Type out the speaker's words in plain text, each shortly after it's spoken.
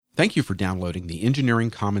Thank you for downloading the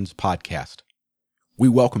Engineering Commons podcast. We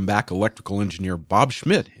welcome back electrical engineer Bob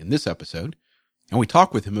Schmidt in this episode, and we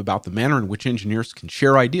talk with him about the manner in which engineers can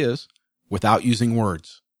share ideas without using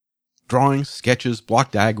words. Drawings, sketches,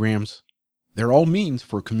 block diagrams, they're all means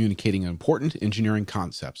for communicating important engineering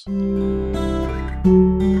concepts. The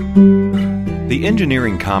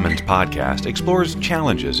Engineering Commons podcast explores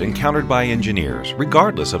challenges encountered by engineers,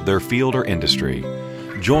 regardless of their field or industry.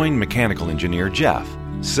 Join mechanical engineer Jeff,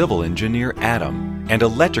 civil engineer Adam, and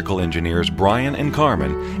electrical engineers Brian and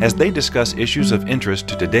Carmen as they discuss issues of interest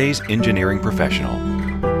to today's engineering professional.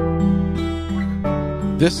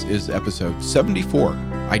 This is episode 74,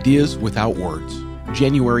 Ideas Without Words,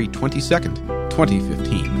 January 22nd,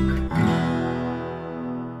 2015.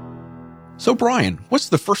 So, Brian, what's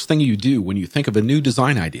the first thing you do when you think of a new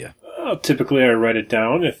design idea? Typically, I write it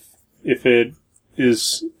down if it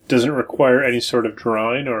doesn't require any sort of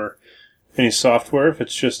drawing or any software, if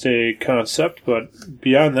it's just a concept. But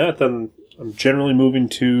beyond that, then I'm generally moving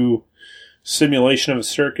to simulation of a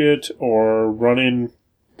circuit or running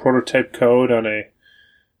prototype code on a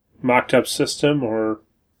mocked-up system or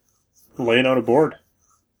laying out a board.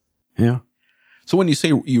 Yeah. So when you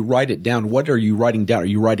say you write it down, what are you writing down? Are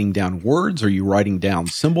you writing down words? Are you writing down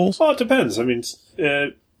symbols? Well, it depends. I mean,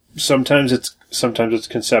 sometimes it's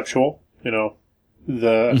conceptual. You know,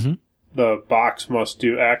 the box must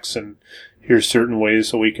do X, and here's certain ways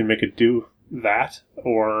so we can make it do that.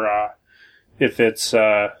 Or if it's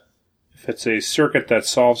a circuit that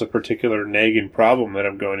solves a particular nagging problem that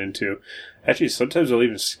I'm going into, actually sometimes I'll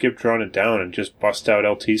even skip drawing it down and just bust out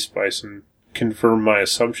LT-Spice and confirm my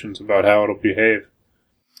assumptions about how it'll behave.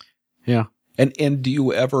 Yeah. And do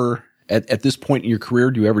you ever, at this point in your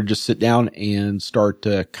career, do you ever just sit down and start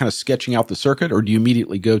kind of sketching out the circuit, or do you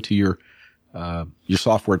immediately go to your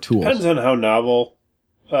software tools? Depends on how novel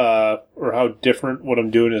or how different what I'm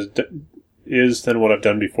doing is than what I've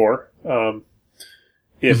done before.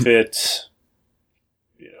 If it's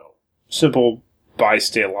simple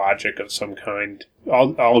bi-state logic of some kind,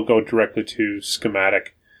 I'll go directly to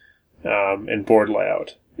schematic and board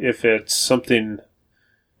layout. If it's something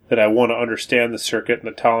that I want to understand the circuit and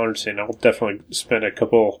the tolerance in, I'll definitely spend a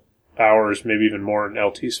couple hours, maybe even more, in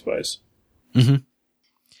LT-Spice. Mm-hmm.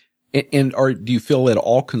 And do you feel at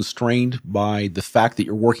all constrained by the fact that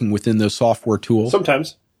you're working within those software tools?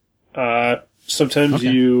 Sometimes. Sometimes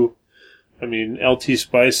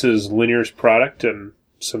LT-Spice is Linear's product, and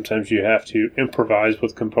sometimes you have to improvise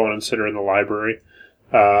with components that are in the library.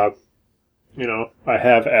 I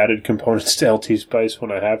have added components to LT-Spice when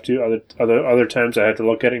I have to. Other times I have to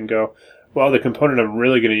look at it and go, well, the component I'm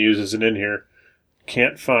really going to use isn't in here.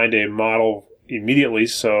 Can't find a model immediately,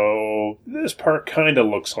 so this part kind of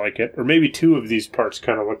looks like it. Or maybe two of these parts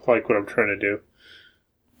kind of look like what I'm trying to do.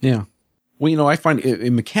 Yeah. Well, I find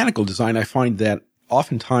in mechanical design, I find that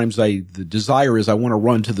oftentimes the desire is I want to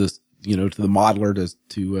run to the, to the modeler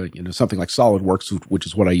to something like SolidWorks, which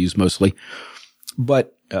is what I use mostly.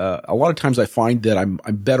 But a lot of times I find that I'm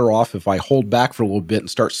better off if I hold back for a little bit and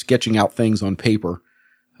start sketching out things on paper,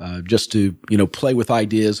 just to, play with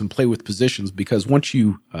ideas and play with positions, because once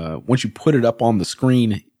you put it up on the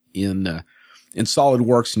screen in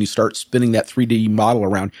SolidWorks and you start spinning that 3D model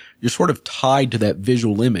around, you're sort of tied to that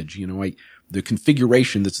visual image. The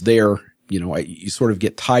configuration that's there, you sort of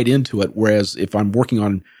get tied into it. Whereas if I'm working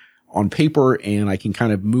on paper and I can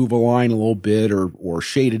kind of move a line a little bit or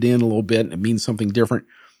shade it in a little bit and it means something different,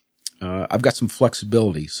 I've got some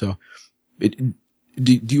flexibility. So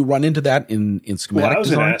do you run into that in schematic Well, I was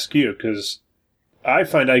design? going to ask you, because I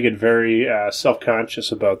find I get very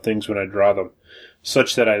self-conscious about things when I draw them,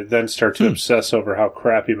 such that I then start to obsess over how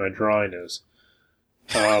crappy my drawing is.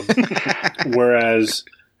 Whereas,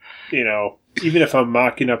 even if I'm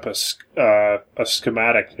mocking up a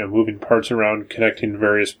schematic, moving parts around, connecting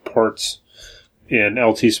various ports in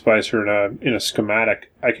LT-Spice or in a schematic,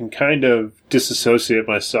 I can kind of disassociate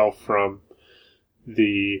myself from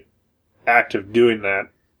the act of doing that,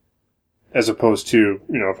 as opposed to,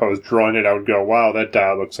 if I was drawing it, I would go, wow, that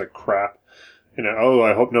dial looks like crap.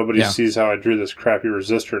 I hope nobody sees how I drew this crappy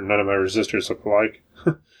resistor and none of my resistors look alike.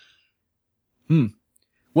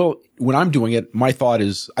 Well, when I'm doing it, my thought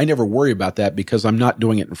is I never worry about that because I'm not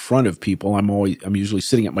doing it in front of people. I'm usually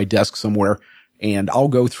sitting at my desk somewhere, and I'll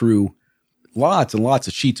go through lots and lots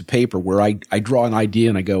of sheets of paper where I draw an idea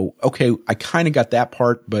and I go, okay, I kind of got that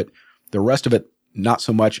part, but the rest of it, not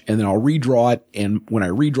so much. And then I'll redraw it. And when I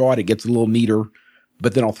redraw it, it gets a little neater,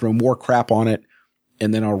 but then I'll throw more crap on it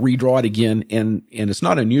and then I'll redraw it again. And it's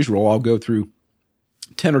not unusual. I'll go through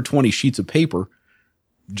 10 or 20 sheets of paper,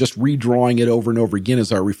 just redrawing it over and over again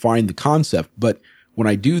as I refine the concept. But when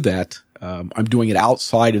I do that, I'm doing it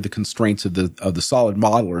outside of the constraints of the solid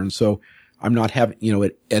modeler. And so I'm not having,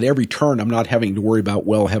 at every turn, I'm not having to worry about,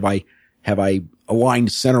 well, have I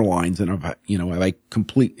aligned center lines, and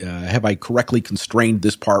have I correctly constrained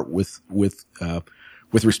this part with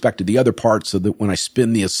respect to the other part, so that when I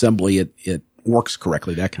spin the assembly, it works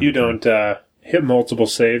correctly. That kind of thing. You don't hit multiple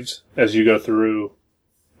saves as you go through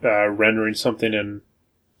rendering something in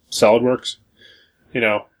SolidWorks.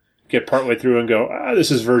 Get partway through and go,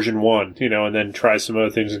 this is version 1, and then try some other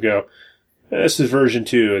things and go, this is version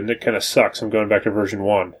 2, and it kind of sucks. I'm going back to version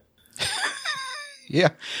 1. Yeah.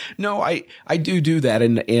 No, I do that,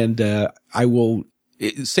 and I will,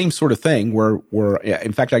 same sort of thing where,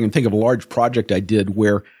 in fact, I can think of a large project I did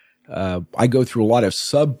where, I go through a lot of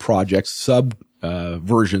sub-projects,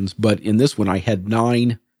 versions, but in this one I had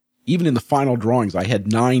 9, even in the final drawings, I had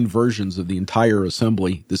 9 versions of the entire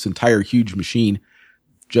assembly, this entire huge machine,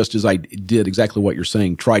 just as I did exactly what you're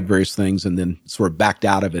saying, tried various things and then sort of backed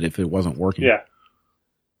out of it if it wasn't working. Yeah.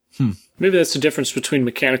 Maybe that's the difference between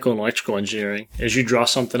mechanical and electrical engineering. As you draw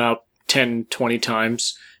something out 10, 20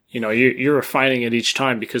 times, you're refining it each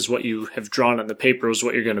time because what you have drawn on the paper is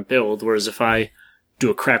what you're going to build. Whereas if I do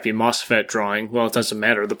a crappy MOSFET drawing, well, it doesn't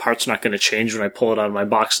matter. The part's not going to change when I pull it out of my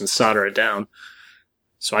box and solder it down.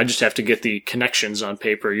 So I just have to get the connections on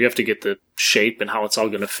paper. You have to get the shape and how it's all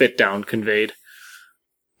going to fit down conveyed.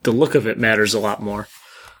 The look of it matters a lot more.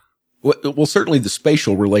 Well, certainly the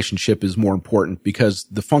spatial relationship is more important because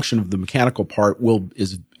the function of the mechanical part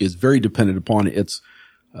is very dependent upon its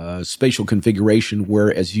spatial configuration.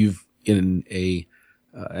 Whereas in an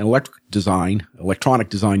electronic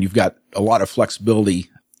design, you've got a lot of flexibility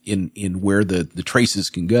in where the traces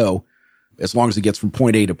can go. As long as it gets from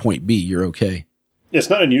point A to point B, you're okay. It's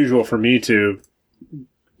not unusual for me to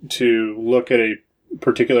look at a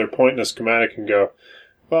particular point in a schematic and go,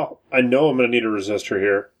 well, I know I'm going to need a resistor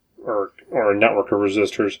here or a network of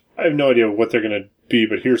resistors. I have no idea what they're going to be,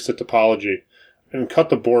 but here's the topology. And cut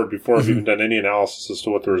the board before I've even done any analysis as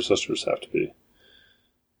to what the resistors have to be.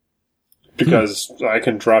 Because I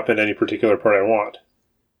can drop in any particular part I want.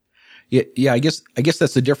 Yeah. I guess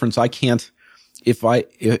that's the difference. I can't, if I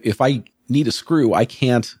need a screw, I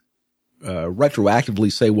can't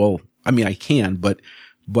retroactively say, well, I mean, I can, but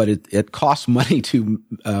it costs money to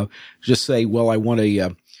just say, well, I want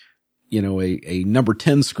a number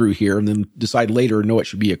 10 screw here, and then decide later, no, it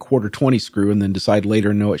should be a 1/4-20 screw, and then decide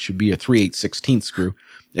later, no, it should be a 3/8/16 screw.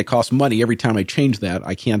 It costs money every time I change that.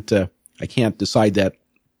 I can't decide that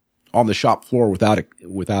on the shop floor without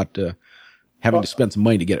having to spend some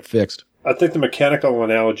money to get it fixed. I think the mechanical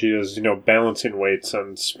analogy is, balancing weights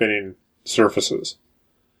on spinning surfaces.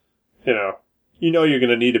 You're going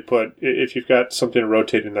to need to put, if you've got something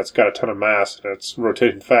rotating that's got a ton of mass and it's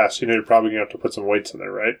rotating fast, you're probably going to have to put some weights in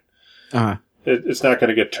there, right? Uh-huh. It's not going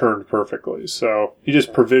to get turned perfectly. So you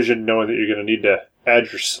just provision knowing that you're going to need to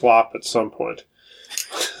add your slop at some point.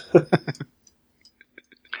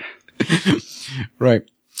 Right.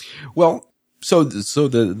 Well, so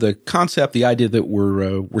the concept, the idea that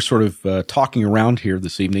we're sort of talking around here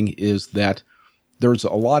this evening is that there's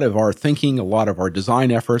a lot of our thinking, a lot of our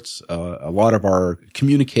design efforts, a lot of our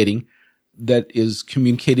communicating that is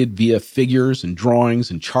communicated via figures and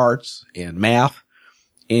drawings and charts and math,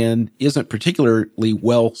 and isn't particularly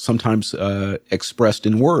well sometimes expressed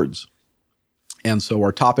in words. And so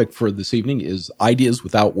our topic for this evening is ideas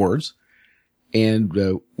without words.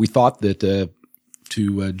 And we thought that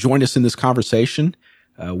to join us in this conversation,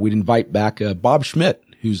 we'd invite back Bob Schmidt,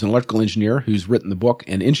 who's an electrical engineer who's written the book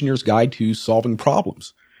An Engineer's Guide to Solving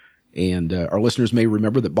Problems. And our listeners may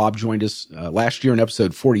remember that Bob joined us last year in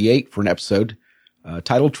episode 48 for an episode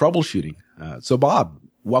titled Troubleshooting. So Bob,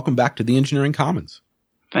 welcome back to the Engineering Commons.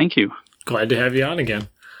 Thank you. Glad to have you on again.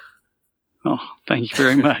 Oh, thank you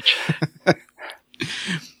very much.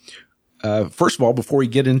 First of all, before we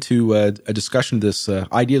get into a discussion of this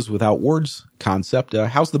ideas without words concept,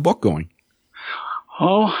 how's the book going?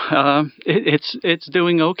 Oh, it's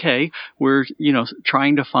doing okay. We're,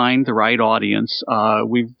 trying to find the right audience.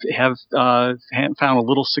 We have found a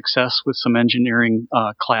little success with some engineering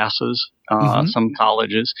classes, some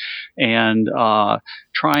colleges, and I'm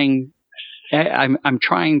trying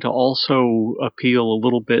to also appeal a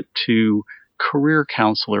little bit to career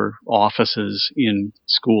counselor offices in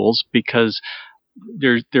schools because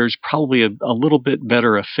there's probably a little bit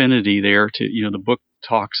better affinity there to, the book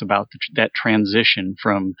talks about that transition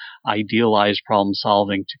from idealized problem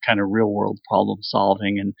solving to kind of real world problem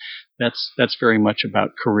solving. And that's very much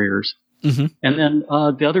about careers. Mm-hmm. And then,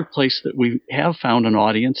 the other place that we have found an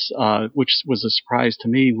audience, which was a surprise to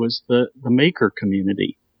me, was the maker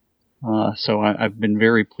community. So I've been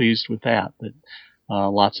very pleased with that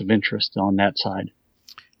lots of interest on that side.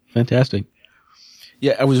 Fantastic.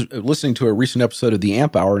 Yeah, I was listening to a recent episode of the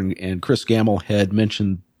Amp Hour, and Chris Gamble had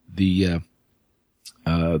mentioned the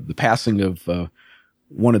passing of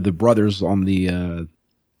one of the brothers on the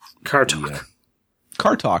Car Talk.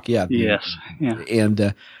 Car Talk, yeah. Yes, yeah.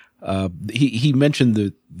 And he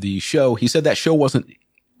mentioned the show. He said that show wasn't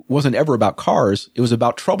ever about cars. It was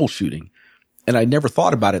about troubleshooting. And I never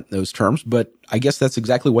thought about it in those terms, but I guess that's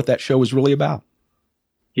exactly what that show was really about.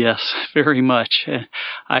 Yes, very much.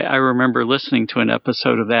 I remember listening to an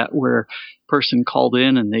episode of that where a person called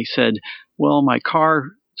in and they said, well, my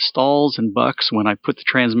car stalls and bucks when I put the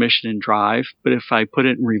transmission in drive, but if I put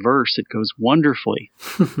it in reverse, it goes wonderfully.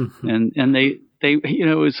 and they,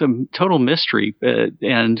 it was a total mystery.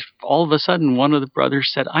 And all of a sudden, one of the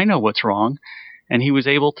brothers said, I know what's wrong. And he was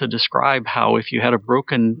able to describe how if you had a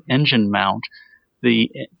broken engine mount,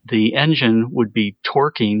 the engine would be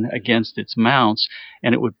torquing against its mounts,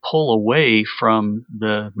 and it would pull away from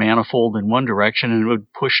the manifold in one direction and it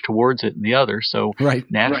would push towards it in the other. So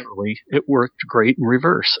naturally, it worked great in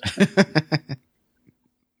reverse.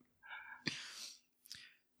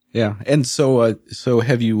 Yeah. And so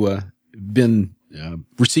have you been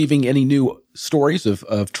receiving any new stories of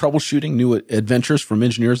troubleshooting, new adventures from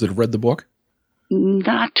engineers that have read the book?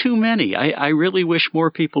 Not too many. I really wish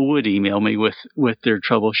more people would email me with their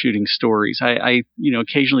troubleshooting stories. I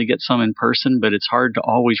occasionally get some in person, but it's hard to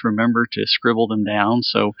always remember to scribble them down.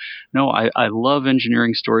 So no, I love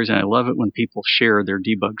engineering stories, and I love it when people share their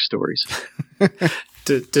debug stories.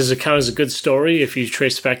 Does it count as a good story if you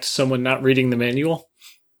trace back to someone not reading the manual?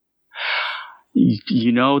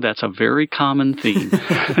 That's a very common theme.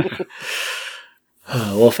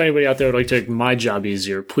 Well, if anybody out there would like to make my job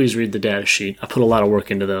easier, please read the data sheet. I put a lot of work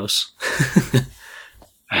into those.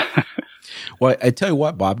 Well, I tell you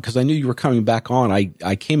what, Bob, because I knew you were coming back on,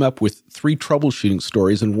 I came up with 3 troubleshooting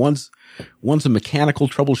stories, and one's a mechanical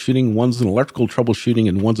troubleshooting, one's an electrical troubleshooting,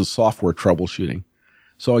 and one's a software troubleshooting.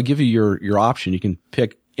 So I'll give you your option. You can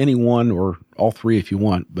pick any one or all 3 if you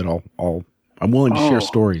want, but I'm willing to share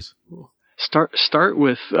stories. Start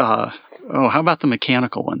with how about the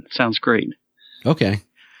mechanical one? Sounds great. Okay.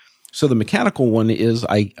 So the mechanical one is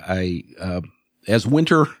as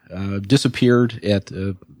winter disappeared at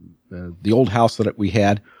the old house that we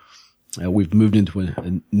had, we've moved into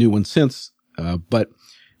a new one since, but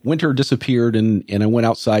winter disappeared and I went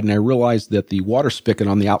outside and I realized that the water spigot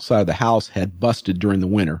on the outside of the house had busted during the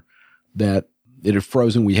winter, that it had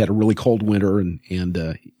frozen. We had a really cold winter and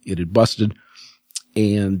it had busted,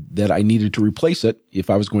 and that I needed to replace it if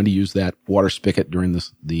I was going to use that water spigot during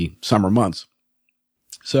the summer months.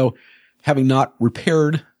 So having not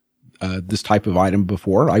repaired this type of item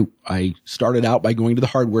before, I started out by going to the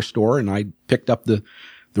hardware store and I picked up the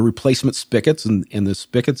replacement spigots, and the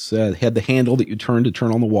spigots had the handle that you turn to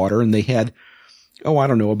turn on the water, and they had,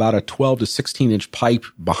 about a 12 to 16 inch pipe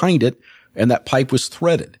behind it, and that pipe was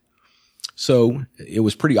threaded. So it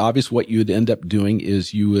was pretty obvious what you would end up doing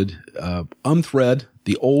is you would unthread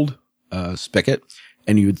the old spigot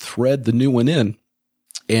and you would thread the new one in,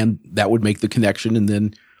 and that would make the connection. And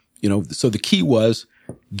then, so the key was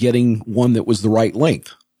getting one that was the right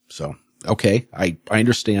length. So, okay, I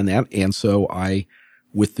understand that. And so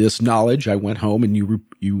with this knowledge, I went home and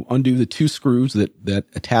you undo the 2 screws that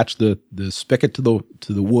attach the spigot to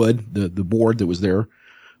the wood, the board that was there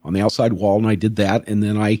on the outside wall. And I did that. And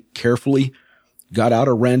then I carefully got out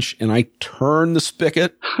a wrench and I turned the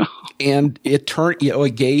spigot and it turned,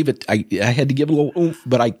 it gave it, I had to give it a little oomph,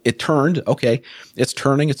 but it turned. Okay. It's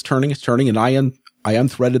turning. And I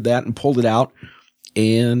unthreaded that and pulled it out.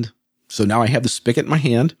 And so now I have the spigot in my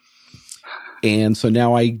hand. And so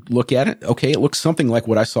now I look at it. Okay. It looks something like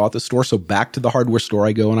what I saw at the store. So back to the hardware store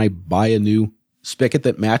I go and I buy a new spigot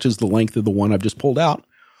that matches the length of the one I've just pulled out.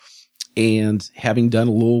 And having done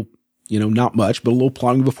a little, not much, but a little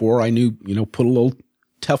plumbing before, I knew, put a little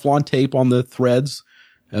Teflon tape on the threads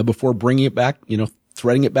before bringing it back,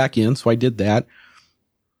 threading it back in. So I did that,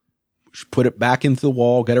 put it back into the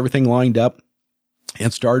wall, got everything lined up,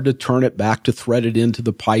 and started to turn it back to thread it into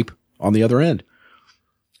the pipe on the other end.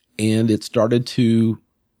 And it started to,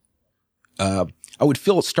 I would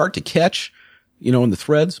feel it start to catch, in the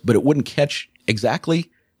threads, but it wouldn't catch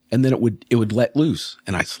exactly. And then it would let loose.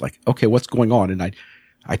 And I was like, okay, what's going on? And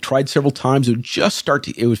I tried several times. It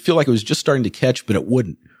would feel like it was just starting to catch, but it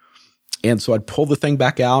wouldn't. And so I'd pull the thing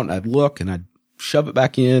back out and I'd look and I'd shove it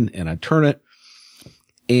back in and I'd turn it.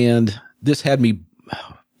 And this had me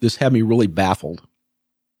really baffled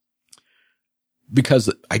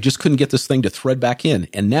because I just couldn't get this thing to thread back in.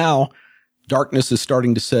 And now darkness is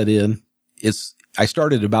starting to set in. I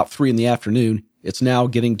started about 3 PM. It's now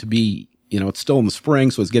getting to be it's still in the spring,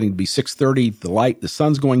 so it's getting to be 6:30. The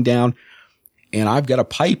sun's going down, and I've got a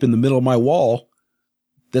pipe in the middle of my wall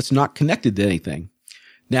that's not connected to anything.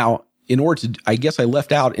 Now, I guess I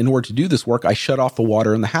left out, in order to do this work, I shut off the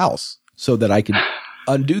water in the house so that I could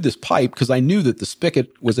undo this pipe, because I knew that the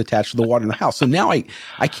spigot was attached to the water in the house. So now I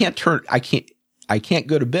can't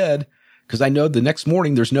go to bed because I know the next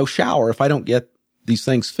morning there's no shower if I don't get these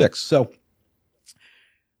things fixed. So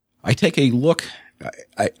I take a look.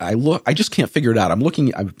 I just can't figure it out. I'm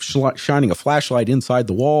shining a flashlight inside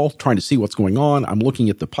the wall, trying to see what's going on. I'm looking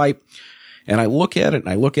at the pipe, and I look at it and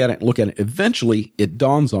I look at it and look at it. Eventually it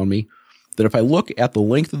dawns on me that if I look at the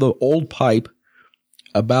length of the old pipe,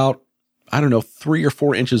 about, 3 or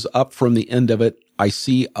 4 inches up from the end of it, I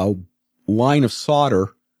see a line of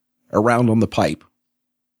solder around on the pipe.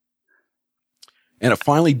 And it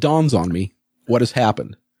finally dawns on me what has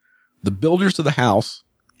happened. The builders of the house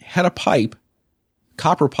had a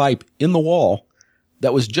copper pipe in the wall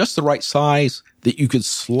that was just the right size that you could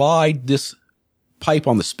slide this pipe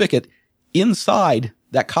on the spigot inside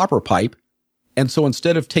that copper pipe. And so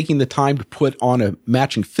instead of taking the time to put on a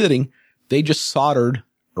matching fitting, they just soldered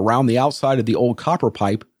around the outside of the old copper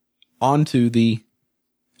pipe onto the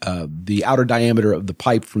outer diameter of the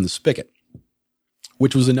pipe from the spigot,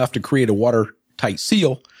 which was enough to create a watertight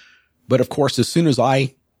seal. But of course, as soon as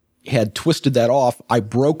I had twisted that off, I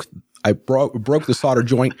broke the solder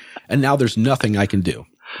joint, and now there's nothing I can do.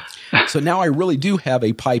 So now I really do have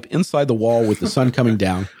a pipe inside the wall with the sun coming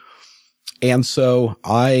down. And so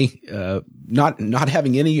I, not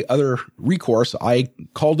having any other recourse, I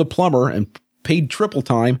called a plumber and paid triple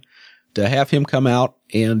time to have him come out.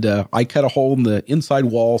 And, I cut a hole in the inside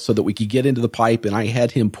wall so that we could get into the pipe. And I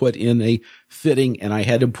had him put in a fitting, and I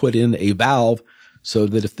had him put in a valve so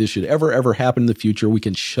that if this should ever happen in the future, we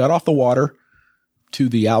can shut off the water to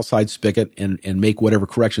the outside spigot and make whatever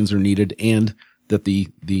corrections are needed. And that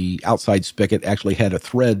the outside spigot actually had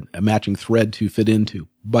a matching thread to fit into.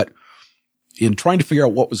 But in trying to figure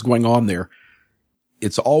out what was going on there,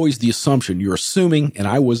 it's always the assumption. You're assuming, and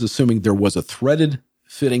I was assuming, there was a threaded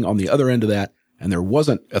fitting on the other end of that, and there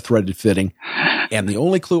wasn't a threaded fitting. And the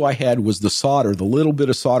only clue I had was the solder, the little bit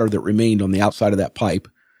of solder that remained on the outside of that pipe.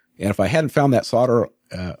 And if I hadn't found that solder,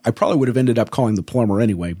 I probably would have ended up calling the plumber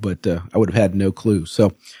anyway, but I would have had no clue.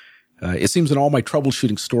 So it seems in all my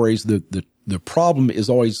troubleshooting stories, the problem is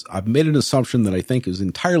always, I've made an assumption that I think is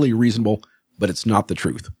entirely reasonable, but it's not the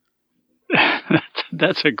truth.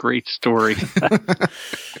 That's a great story.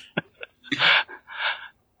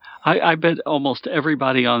 I bet almost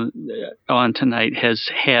everybody on tonight has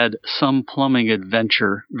had some plumbing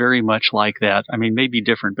adventure very much like that. I mean, maybe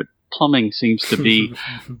different, but plumbing seems to be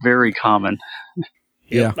very common.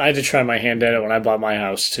 Yeah. I had to try my hand at it when I bought my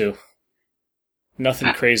house, too.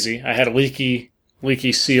 Nothing crazy. I had a leaky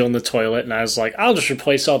seal in the toilet, and I was like, I'll just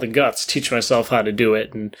replace all the guts, teach myself how to do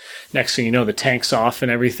it. And next thing you know, the tank's off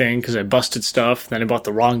and everything because I busted stuff. Then I bought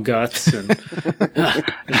the wrong guts, and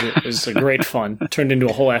it was a great fun. It turned into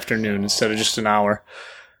a whole afternoon instead of just an hour.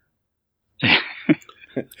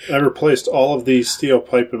 I replaced all of the steel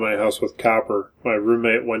pipe in my house with copper. My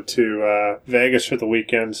roommate went to Vegas for the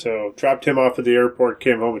weekend, so dropped him off at the airport,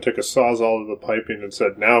 came home and took a Sawzall of the piping and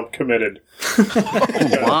said, now I'm committed.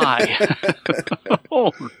 Why?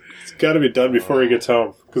 It's got to be done before he gets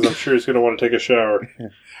home, because I'm sure he's going to want to take a shower.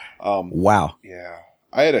 Wow. Yeah.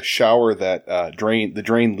 I had a shower that the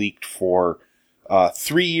drain leaked for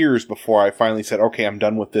 3 years before I finally said, okay, I'm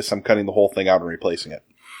done with this. I'm cutting the whole thing out and replacing it.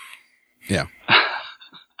 Yeah.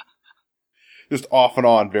 Just off and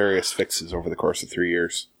on various fixes over the course of 3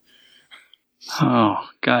 years. Oh,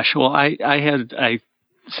 gosh. Well, I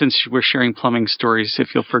since we're sharing plumbing stories,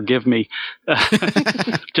 if you'll forgive me,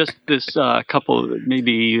 just this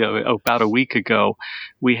maybe about a week ago,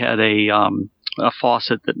 we had a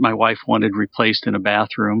faucet that my wife wanted replaced in a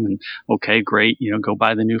bathroom. And okay, great. Go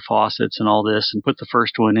buy the new faucets and all this and put the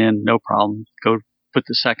first one in. No problem. Go put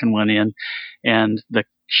the second one in. And the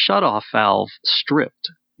shutoff valve stripped,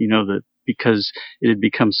 because it had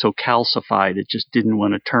become so calcified, it just didn't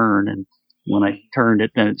want to turn. And when I turned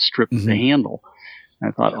it, then it stripped the handle. And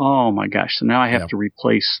I thought, oh my gosh, so now I have to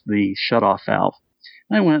replace the shutoff valve.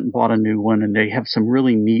 And I went and bought a new one, and they have some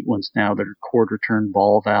really neat ones now that are quarter-turn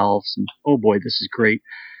ball valves. And oh boy, this is great.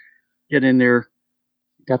 Get in there,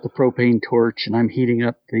 got the propane torch, and I'm heating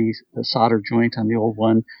up the solder joint on the old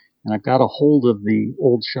one. And I've got a hold of the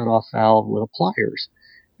old shutoff valve with pliers.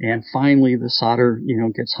 And finally, the solder,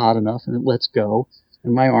 gets hot enough and it lets go.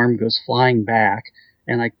 And my arm goes flying back.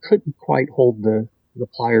 And I couldn't quite hold the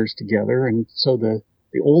pliers together. And so the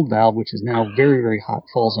the old valve, which is now very, very hot,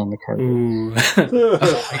 falls on the carpet.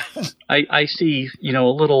 I see, a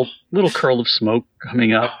little curl of smoke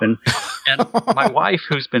coming up, and my wife,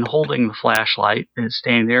 who's been holding the flashlight, is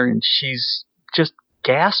standing there, and she's just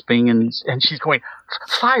gasping, and she's going,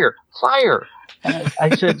 "Fire, fire!" And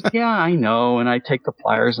I said, "Yeah, I know." And I take the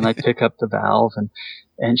pliers and I pick up the valve,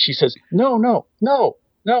 and she says, "No. I'm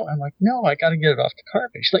like, "No, I got to get it off the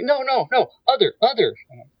carpet." She's like, "No, other." I'm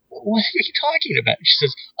like, "What are you talking about?" She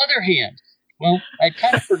says, "Other hand." Well, I'd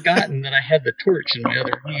kind of forgotten that I had the torch in my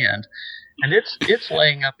other hand, and it's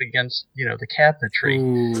laying up against, the cabinetry,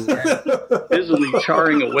 and busily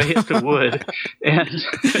charring away at the wood, and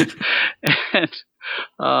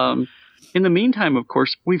in the meantime, of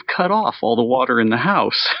course, we've cut off all the water in the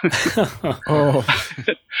house. Oh.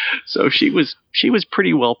 So she was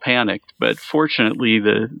pretty well panicked, but fortunately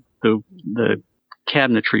the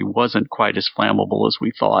cabinetry wasn't quite as flammable as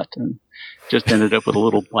we thought, and just ended up with a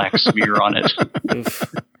little black smear on it.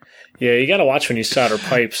 Yeah, you got to watch when you solder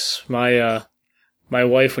pipes. My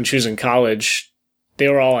wife, when she was in college, they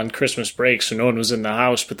were all on Christmas break, so no one was in the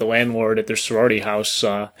house, but the landlord at their sorority house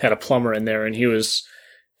had a plumber in there, and he was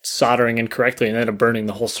soldering incorrectly and ended up burning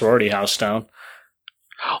the whole sorority house down.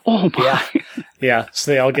 Oh my! Yeah. So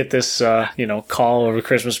they all get this, call over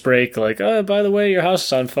Christmas break, like, "Oh, by the way, your house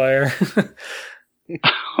is on fire."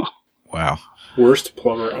 Wow. Worst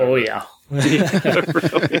plumber ever. Oh yeah. Really?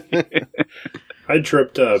 I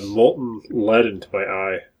dripped molten lead into my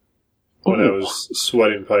eye when I was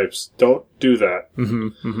sweating pipes. Don't do that.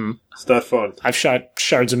 Mm-hmm. It's not fun. I've shot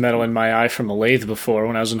shards of metal in my eye from a lathe before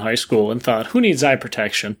when I was in high school and thought, who needs eye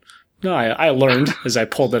protection? No, I learned as I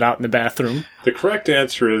pulled it out in the bathroom. The correct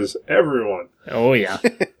answer is everyone. Oh, yeah.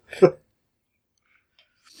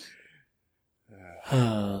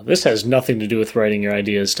 This has nothing to do with writing your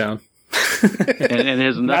ideas down. and it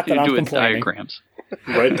has nothing to do with diagrams.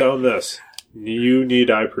 Write down this. You need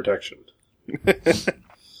eye protection.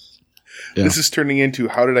 Yeah. This is turning into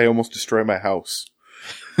how did I almost destroy my house?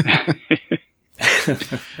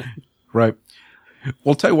 Right. Well,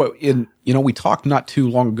 I'll tell you what, we talked not too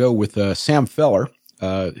long ago with Sam Feller,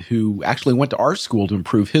 who actually went to art school to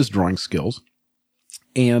improve his drawing skills.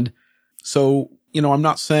 And so, I'm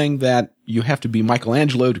not saying that you have to be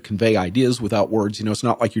Michelangelo to convey ideas without words. It's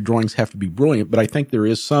not like your drawings have to be brilliant, but I think there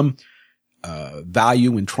is some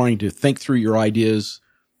value in trying to think through your ideas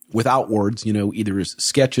without words, either as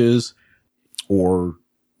sketches or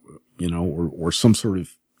some sort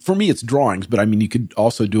of, for me, it's drawings, but I mean, you could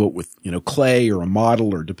also do it with, clay or a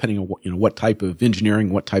model, or depending on what type of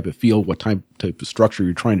engineering, what type of field, what type of structure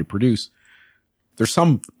you're trying to produce. There's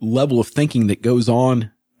some level of thinking that goes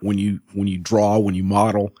on when you draw, when you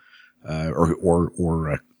model,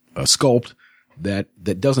 or sculpt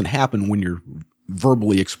that doesn't happen when you're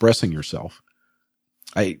verbally expressing yourself.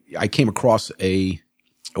 I came across a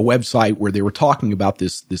website where they were talking about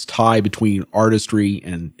this tie between artistry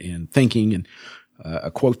and thinking, and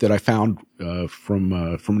a quote that I found from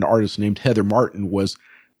an artist named Heather Martin was,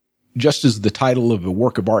 "Just as the title of a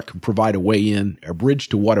work of art can provide a way in, a bridge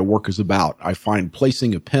to what a work is about, I find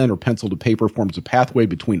placing a pen or pencil to paper forms a pathway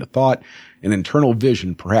between a thought, an internal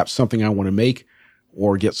vision, perhaps something I want to make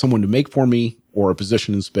or get someone to make for me, or a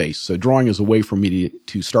position in space. So drawing is a way for me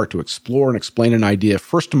to start to explore and explain an idea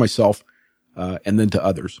first to myself and then to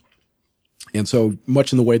others." And so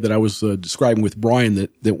much in the way that I was describing with Brian,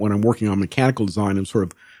 that when I'm working on mechanical design, I'm sort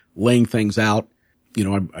of laying things out.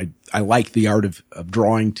 I like the art of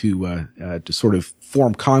drawing to sort of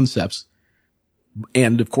form concepts.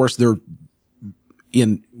 And of course,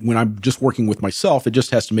 when I'm just working with myself, it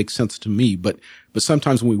just has to make sense to me. But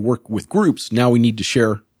sometimes when we work with groups, now we need to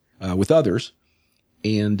share with others.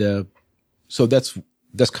 And so that's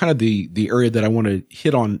kind of the area that I want to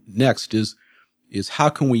hit on next is how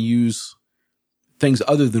can we use things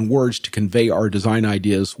other than words to convey our design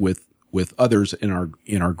ideas with others in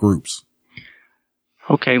our groups.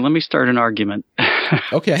 Okay, let me start an argument.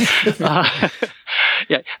 Okay.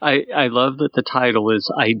 Yeah, I love that the title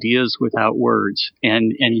is Ideas Without Words,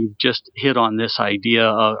 and you just hit on this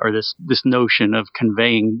idea or this notion of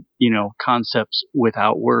conveying, concepts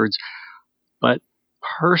without words. But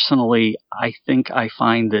personally, I think I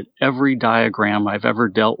find that every diagram I've ever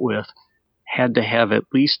dealt with had to have at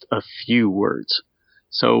least a few words.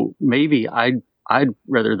 So maybe I'd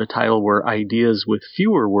rather the title were Ideas with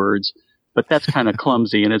Fewer Words, but that's kind of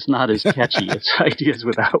clumsy and it's not as catchy. It's Ideas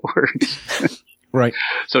Without Words. Right.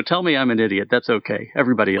 So tell me I'm an idiot. That's okay.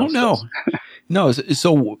 Everybody else does. No.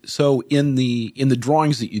 So in the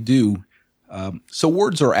drawings that you do, so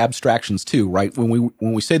words are abstractions too, right? When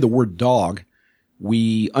we say the word dog,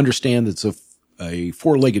 we understand it's a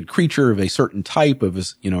four-legged creature of a certain type of a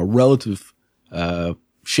relative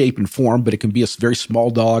shape and form, but it can be a very small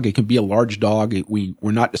dog. It can be a large dog.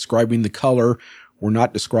 We're not describing the color. We're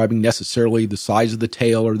not describing necessarily the size of the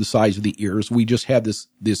tail or the size of the ears. We just have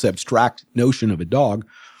this abstract notion of a dog,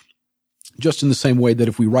 just in the same way that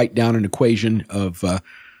if we write down an equation of,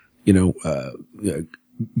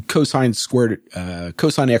 cosine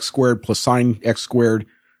x squared plus sine x squared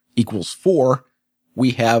equals 4,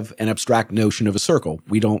 we have an abstract notion of a circle.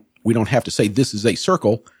 We don't have to say this is a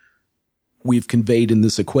circle. We've conveyed in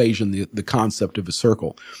this equation the concept of a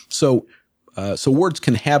circle. So words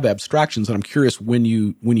can have abstractions, and I'm curious, when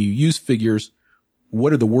you use figures,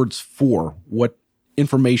 what are the words for? What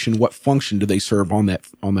information, what function do they serve on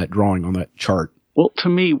that drawing, on that chart? Well, to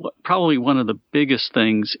me, probably one of the biggest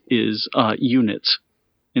things is units.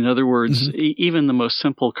 In other words, even the most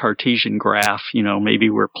simple Cartesian graph, maybe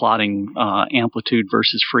we're plotting amplitude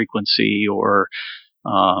versus frequency, or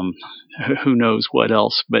who knows what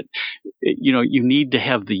else, but you need to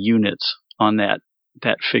have the units on that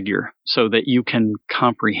figure so that you can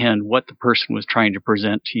comprehend what the person was trying to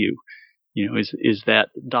present to you. Is that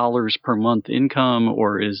dollars per month income,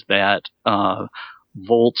 or is that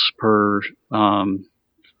volts per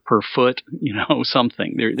foot?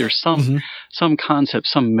 Something. There's some concept,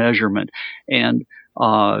 some measurement. And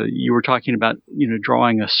you were talking about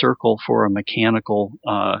drawing a circle for a mechanical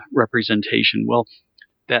representation. Well,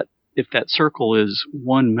 if that circle is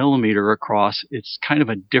 1 millimeter across, it's kind of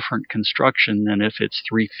a different construction than if it's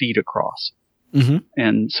 3 feet across.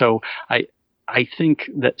 And so I think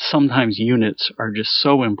that sometimes units are just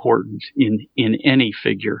so important in any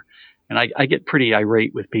figure. And I get pretty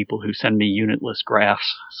irate with people who send me unitless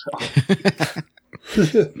graphs.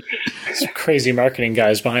 So. Some crazy marketing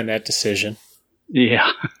guys behind that decision. Yeah.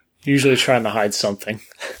 Usually trying to hide something.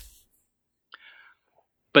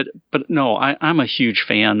 But no, I'm a huge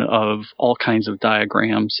fan of all kinds of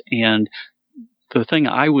diagrams. And the thing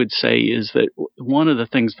I would say is that one of the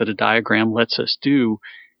things that a diagram lets us do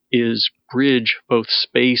is bridge both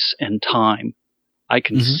space and time. I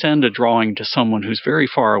can send a drawing to someone who's very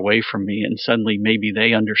far away from me, and suddenly maybe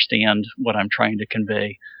they understand what I'm trying to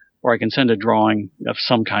convey. Or I can send a drawing of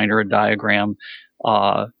some kind or a diagram.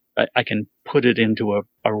 I can put it into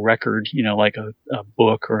a record, like a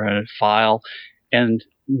book or a file. And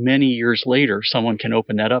many years later, someone can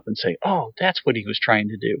open that up and say, oh, that's what he was trying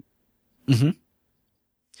to do.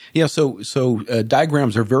 Yeah. So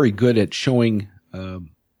diagrams are very good at showing,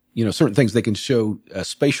 certain things. They can show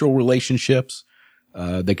spatial relationships.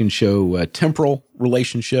 They can show temporal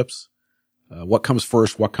relationships. What comes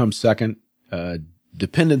first? What comes second?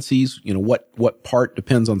 Dependencies. What part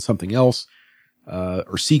depends on something else,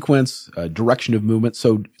 or sequence, direction of movement.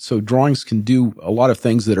 So drawings can do a lot of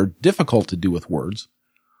things that are difficult to do with words.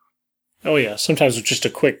 Oh yeah. Sometimes with just a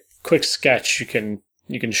quick sketch, you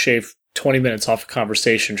can shave 20 minutes off a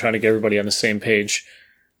conversation trying to get everybody on the same page.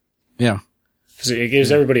 Yeah. Because it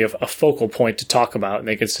gives everybody a focal point to talk about, and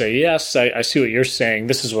they could say, yes, I see what you're saying.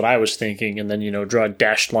 This is what I was thinking. And then, draw a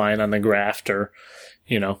dashed line on the graph, or,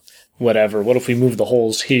 whatever. What if we move the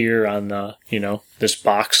holes here on the, this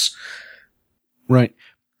box? Right.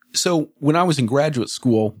 So when I was in graduate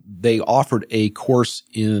school, they offered a course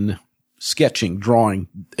in sketching, drawing,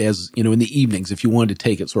 as, in the evenings, if you wanted to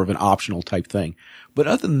take it, sort of an optional type thing. But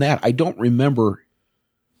other than that, I don't remember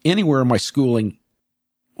anywhere in my schooling.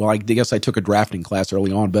 Well, I guess I took a drafting class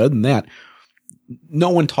early on, but other than that, no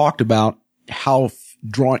one talked about how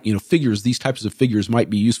drawing, figures, these types of figures might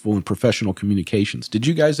be useful in professional communications. Did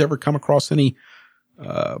you guys ever come across any,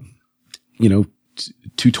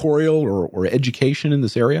 tutorial or education in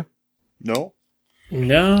this area? No,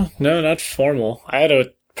 not formal. I had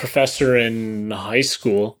a professor in high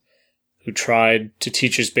school who tried to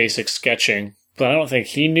teach us basic sketching, but I don't think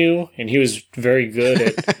he knew, and he was very good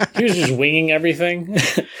at, he was just winging everything.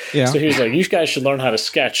 Yeah. So he was like, you guys should learn how to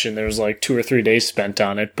sketch, and there was like 2 or 3 days spent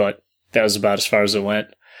on it, but that was about as far as it went.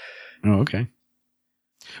 Oh, okay.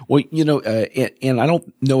 Well, and I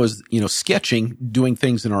don't know as, sketching, doing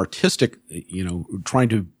things in artistic, trying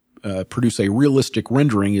to produce a realistic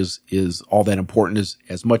rendering is all that important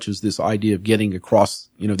as much as this idea of getting across,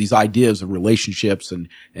 these ideas of relationships and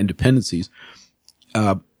dependencies.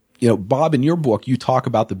 Bob, in your book, you talk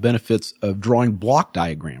about the benefits of drawing block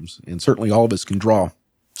diagrams, and certainly all of us can draw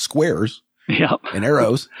squares and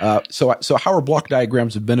arrows. So how are block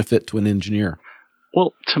diagrams a benefit to an engineer?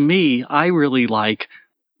 Well, to me, I really like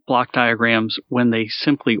block diagrams when they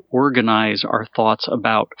simply organize our thoughts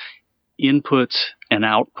about inputs and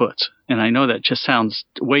outputs. And I know that just sounds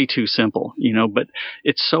way too simple, but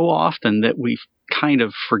it's so often that we kind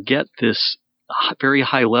of forget this very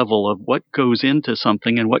high level of what goes into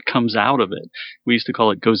something and what comes out of it. We used to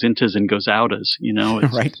call it goes intas and goes outas,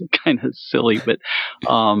 it's right. kind of silly, but,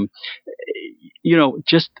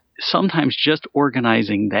 just sometimes just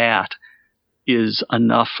organizing that is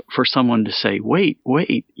enough for someone to say, wait,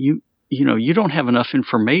 you don't have enough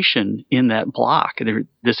information in that block.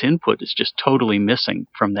 This input is just totally missing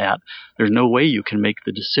from that. There's no way you can make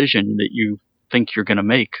the decision that you think you're going to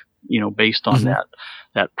make, based on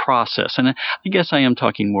that process. And I guess I am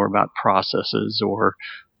talking more about processes, or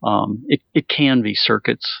it can be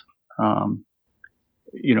circuits. I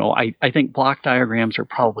think block diagrams are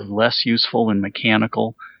probably less useful in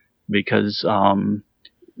mechanical because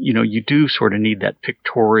you do sort of need that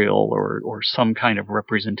pictorial or some kind of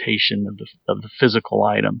representation of the physical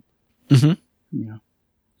item. Mm-hmm. Yeah.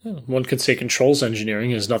 One could say controls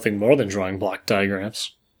engineering is nothing more than drawing block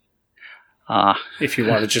diagrams. If you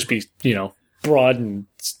want to just be, broad and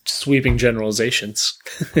sweeping generalizations.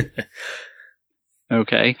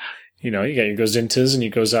 Okay. You got your goes intas and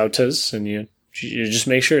your goes outas, and you just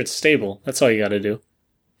make sure it's stable. That's all you got to do.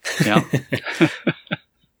 Yeah.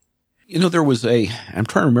 I'm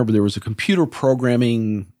trying to remember, there was a computer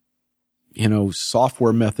programming,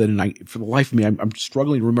 software method. And for the life of me, I'm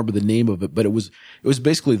struggling to remember the name of it, but it was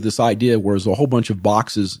basically this idea where it was a whole bunch of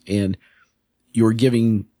boxes and you were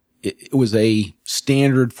giving, it was a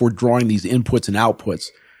standard for drawing these inputs and outputs.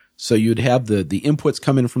 So you'd have the inputs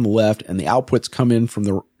come in from the left and the outputs come in from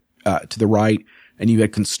the, to the right. And you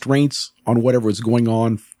had constraints on whatever was going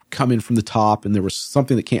on come in from the top. And there was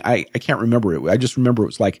something that I can't remember it. I just remember it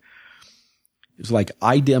was like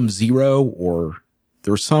IDEM 0, or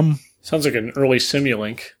there was some. Sounds like an early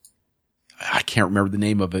Simulink. I can't remember the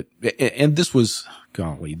name of it. And this was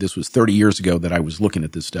 30 years ago that I was looking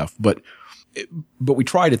at this stuff. But we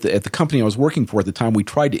tried at the company I was working for at the time, we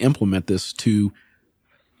tried to implement this to,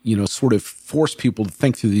 sort of force people to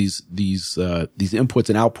think through these inputs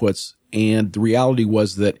and outputs. And the reality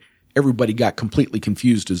was that everybody got completely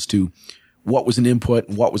confused as to what was an input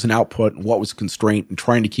and what was an output and what was a constraint, and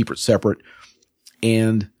trying to keep it separate.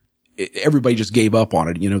 And everybody just gave up on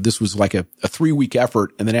it. This was like a 3-week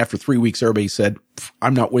effort. And then after 3 weeks, everybody said,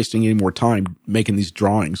 I'm not wasting any more time making these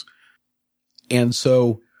drawings. And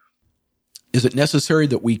so is it necessary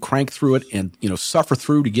that we crank through it and, suffer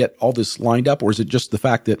through to get all this lined up? Or is it just the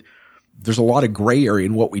fact that there's a lot of gray area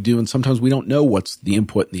in what we do, and sometimes we don't know what's the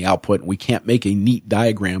input and the output, and we can't make a neat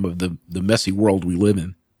diagram of the messy world we live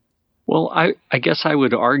in? Well, I guess I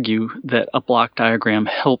would argue that a block diagram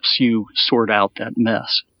helps you sort out that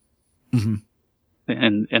mess. Mm-hmm.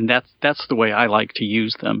 And that's the way I like to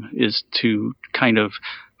use them, is to kind of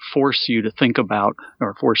force you to think about,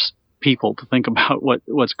 or force people to think about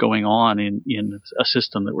what's going on in a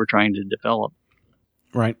system that we're trying to develop.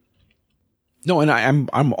 Right. No, and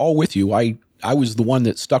I'm all with you. I was the one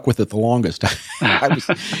that stuck with it the longest. I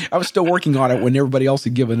was still working on it when everybody else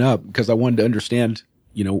had given up, because I wanted to understand,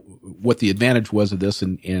 what the advantage was of this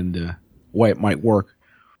and why it might work.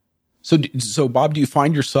 So Bob, do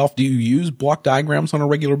you use block diagrams on a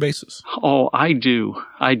regular basis? Oh, I do.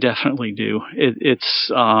 I definitely do.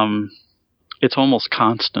 It's almost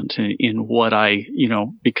constant in what I,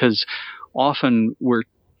 because often we're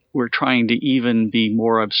trying to even be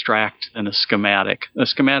more abstract than a schematic. A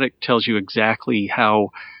schematic tells you exactly how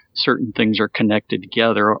certain things are connected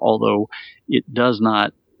together, although it does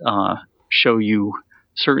not show you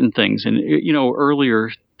certain things. And,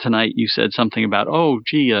 earlier tonight you said something about,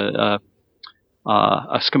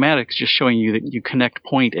 a schematic is just showing you that you connect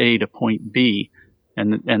point A to point B,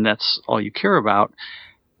 and that's all you care about,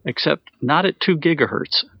 except not at 2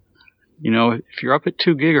 gigahertz. If you're up at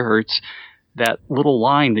 2 gigahertz, that little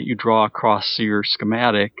line that you draw across your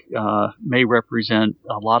schematic may represent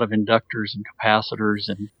a lot of inductors and capacitors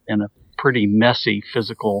and a pretty messy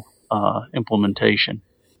physical implementation.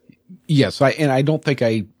 Yes, I don't think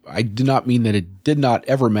I did not mean that it did not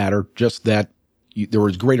ever matter, just that there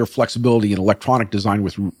was greater flexibility in electronic design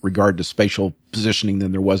with regard to spatial positioning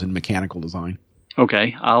than there was in mechanical design.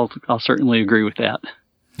 Okay, I'll certainly agree with that.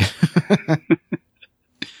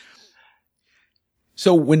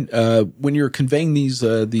 So when you're conveying these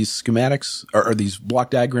schematics or these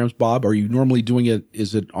block diagrams, Bob, are you normally doing it?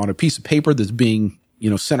 Is it on a piece of paper that's being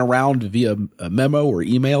sent around via a memo or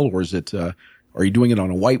email, or is it? Are you doing it on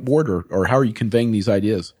a whiteboard, or how are you conveying these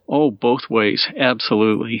ideas? Oh, both ways,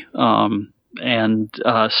 absolutely. And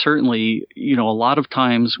certainly, a lot of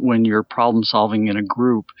times when you're problem solving in a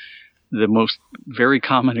group, the most very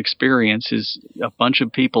common experience is a bunch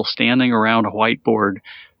of people standing around a whiteboard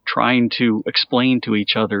trying to explain to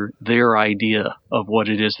each other their idea of what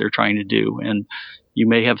it is they're trying to do. And you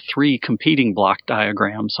may have 3 competing block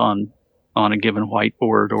diagrams on on a given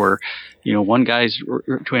whiteboard, or, one guy's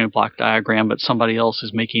doing a block diagram, but somebody else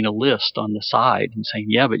is making a list on the side and saying,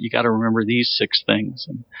 yeah, but you got to remember these 6 things.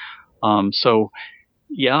 And, I'm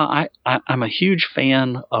a huge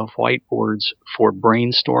fan of whiteboards for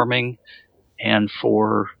brainstorming and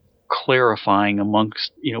for clarifying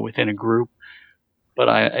amongst, within a group. But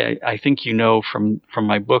I think from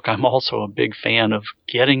my book, I'm also a big fan of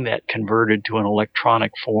getting that converted to an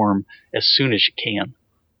electronic form as soon as you can.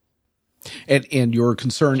 And your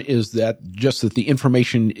concern is that just that the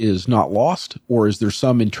information is not lost, or is there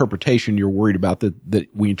some interpretation you're worried about that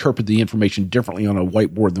we interpret the information differently on a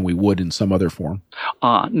whiteboard than we would in some other form?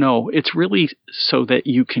 No, it's really so that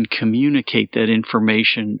you can communicate that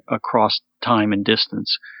information across time and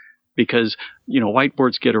distance, because,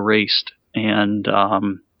 whiteboards get erased and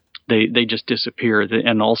they just disappear.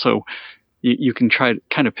 And also you can try to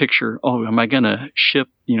kind of picture, am I going to ship,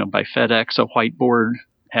 by FedEx a whiteboard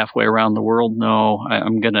halfway around the world? No,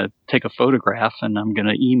 I'm going to take a photograph and I'm going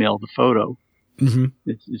to email the photo. Mm-hmm.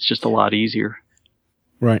 It's just a lot easier.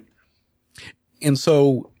 Right. And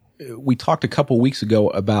so we talked a couple of weeks ago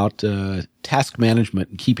about task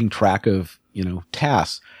management and keeping track of,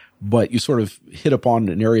 tasks, but you sort of hit upon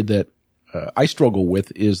an area that I struggle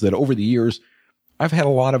with, is that over the years, I've had a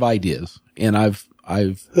lot of ideas, and I've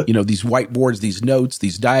these whiteboards, these notes,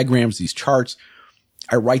 these diagrams, these charts,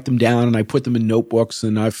 I write them down and I put them in notebooks,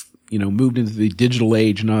 and I've, moved into the digital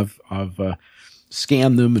age, and I've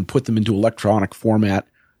scanned them and put them into electronic format.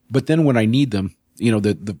 But then when I need them,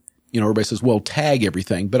 everybody says, well, tag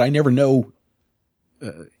everything, but I never know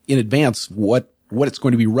in advance what it's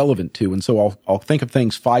going to be relevant to. And so I'll think of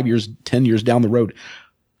things 5 years, 10 years down the road.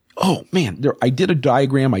 Oh man, I did a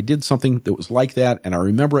diagram. I did something that was like that, and I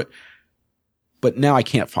remember it. But now I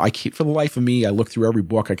can't, for the life of me, I look through every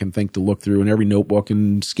book I can think to look through, and every notebook,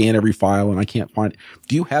 and scan every file, and I can't find it.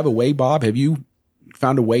 Do you have a way, Bob? Have you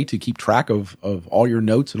found a way to keep track of all your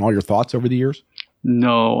notes and all your thoughts over the years?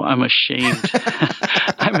 No, I'm ashamed.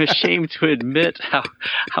 I'm ashamed to admit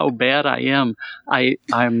how bad I am. I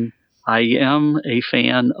am a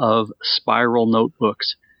fan of spiral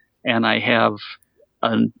notebooks, and I have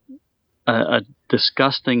a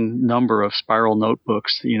disgusting number of spiral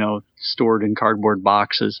notebooks, stored in cardboard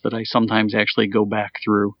boxes that I sometimes actually go back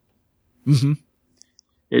through. Mm-hmm.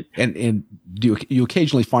 And do you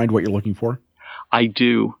occasionally find what you're looking for? I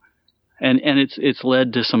do. And it's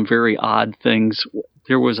led to some very odd things.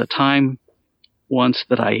 There was a time once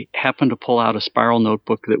that I happened to pull out a spiral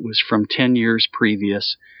notebook that was from 10 years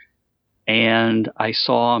previous, and I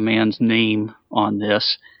saw a man's name on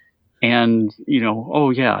this. And,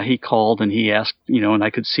 he called and he asked, and I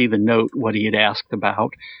could see the note, what he had asked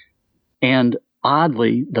about. And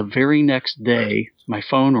oddly, the very next day, my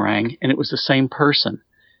phone rang and it was the same person.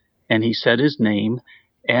 And he said his name,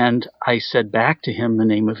 and I said back to him the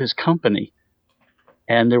name of his company.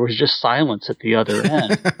 And there was just silence at the other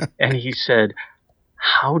end. And he said,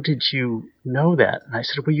 how did you know that? And I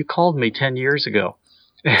said, well, you called me 10 years ago.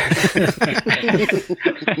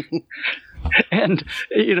 And,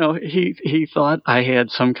 he thought I had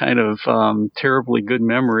some kind of terribly good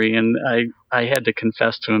memory, and I had to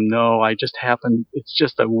confess to him, no, it's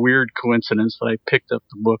just a weird coincidence that I picked up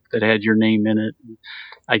the book that had your name in it.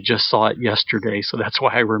 I just saw it yesterday, so that's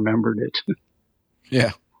why I remembered it.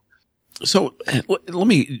 Yeah. So let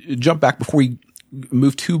me jump back before we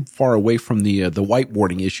move too far away from the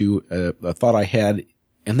whiteboarding issue. A thought I had,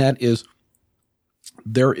 and that is,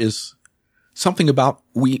 there is something about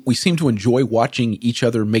we seem to enjoy watching each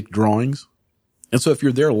other make drawings. And so if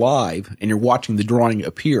you're there live and you're watching the drawing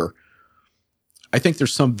appear, I think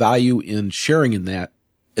there's some value in sharing in that,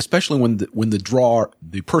 especially when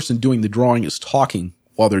the person doing the drawing is talking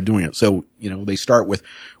while they're doing it. So, they start with,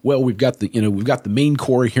 well, we've got the main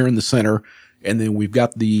core here in the center, and then we've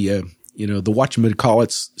got the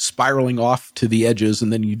whatchamacallits spiraling off to the edges,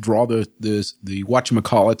 and then you draw the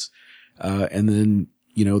whatchamacallits, and then,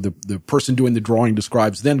 the person doing the drawing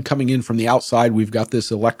describes, then coming in from the outside, we've got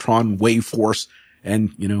this electron wave force,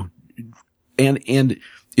 and, and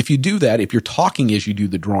if you do that, if you're talking as you do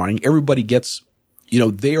the drawing, everybody gets,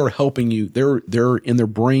 they are helping you. They're in their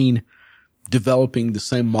brain developing the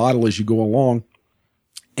same model as you go along,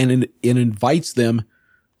 and it invites them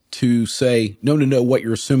to say, no, what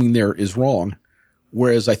you're assuming there is wrong.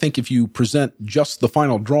 Whereas I think if you present just the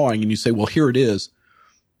final drawing and you say, well, here it is,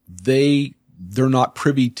 they're not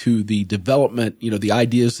privy to the development, the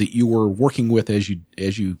ideas that you were working with as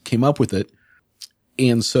you came up with it.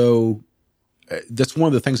 And so that's one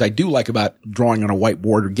of the things I do like about drawing on a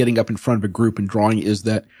whiteboard or getting up in front of a group and drawing, is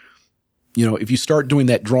that if you start doing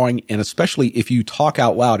that drawing, and especially if you talk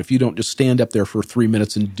out loud, if you don't just stand up there for 3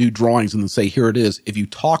 minutes and do drawings and then say, here it is, if you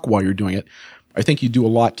talk while you're doing it, I think you do a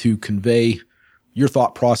lot to convey your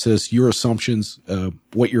thought process, your assumptions,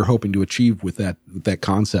 what you're hoping to achieve with that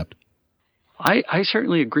concept. I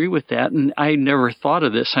certainly agree with that, and I never thought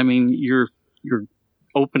of this. I mean, you're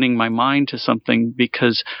opening my mind to something,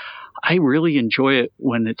 because I really enjoy it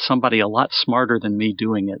when it's somebody a lot smarter than me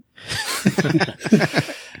doing it.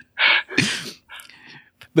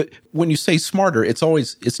 But when you say smarter, it's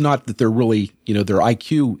not that they're really, their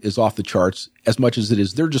IQ is off the charts as much as it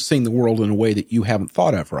is they're just seeing the world in a way that you haven't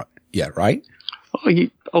thought of yet, right? Oh,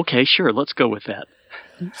 okay, sure. Let's go with that.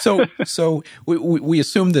 So we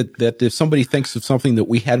assume that if somebody thinks of something that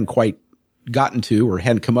we hadn't quite gotten to or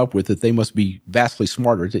hadn't come up with, that they must be vastly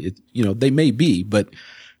smarter. They may be, but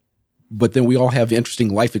then we all have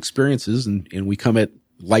interesting life experiences, and we come at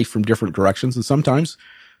life from different directions. And sometimes,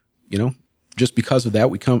 just because of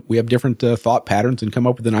that, we have different thought patterns and come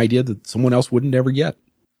up with an idea that someone else wouldn't ever get.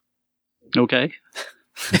 Okay.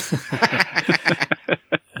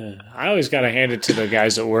 I always got to hand it to the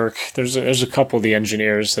guys at work. There's a couple of the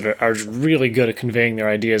engineers that are really good at conveying their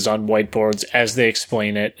ideas on whiteboards as they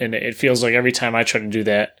explain it. And it feels like every time I try to do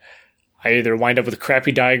that, I either wind up with a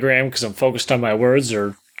crappy diagram because I'm focused on my words,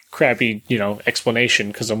 or crappy, explanation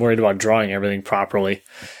because I'm worried about drawing everything properly.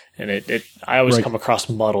 And I always come across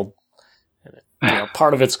muddled. And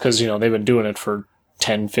part of it's because, they've been doing it for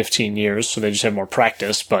 10, 15 years, so they just have more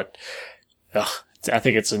practice. But I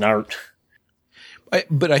think it's an art.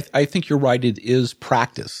 But I think you're right. It is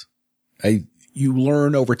practice. You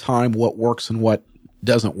learn over time what works and what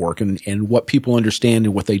doesn't work, and what people understand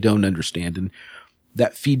and what they don't understand. And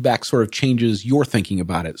that feedback sort of changes your thinking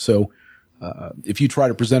about it. So, if you try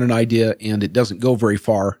to present an idea and it doesn't go very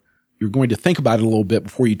far, you're going to think about it a little bit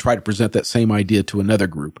before you try to present that same idea to another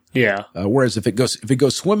group. Yeah. Whereas if it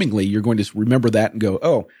goes swimmingly, you're going to remember that and go,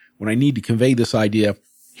 oh, when I need to convey this idea,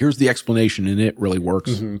 here's the explanation, and it really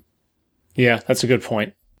works. Mm-hmm. Yeah, that's a good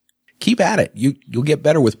point. Keep at it. You'll get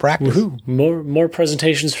better with practice. Woohoo. More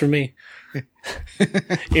presentations for me.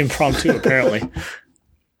 Impromptu, apparently.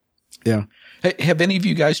 Yeah. Hey, have any of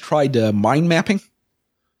you guys tried mind mapping?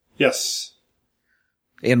 Yes.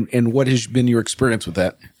 And what has been your experience with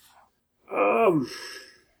that?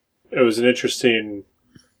 It was an interesting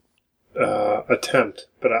attempt,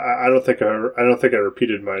 but I don't think I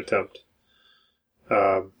repeated my attempt.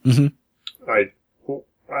 Mm-hmm.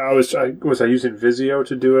 Was I using Visio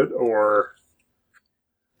to do it, or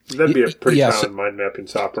that'd be a pretty common mind mapping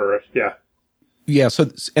software? Yeah. Yeah. So,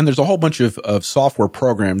 and there's a whole bunch of software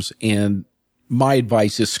programs, and my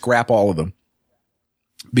advice is scrap all of them,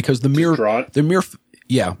 because the mere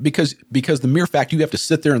fact you have to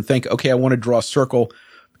sit there and think, okay, I want to draw a circle,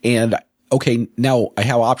 and okay, now I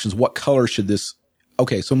have options. What color should this?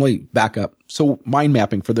 Okay, so let me back up. So mind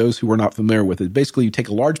mapping, for those who are not familiar with it, basically you take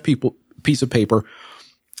a large piece of paper,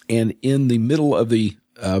 and in the middle of the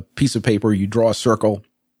piece of paper, you draw a circle,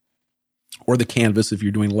 or the canvas if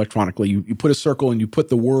you're doing electronically. You put a circle and you put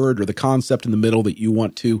the word or the concept in the middle that you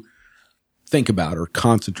want to think about or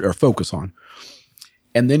concentrate or focus on.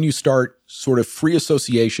 And then you start sort of free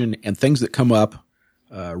association and things that come up,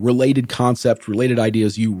 related concepts, related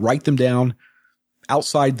ideas. You write them down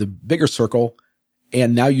outside the bigger circle,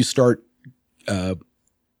 and now you start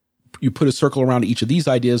you put a circle around each of these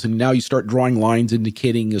ideas, and now you start drawing lines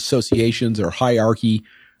indicating associations or hierarchy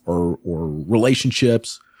or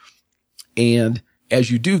relationships. And as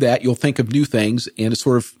you do that, you'll think of new things, and it's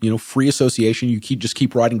sort of, free association. You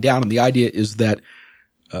keep writing down. And the idea is that,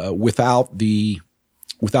 without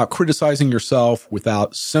criticizing yourself,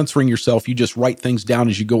 without censoring yourself, you just write things down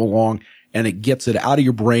as you go along, and it gets it out of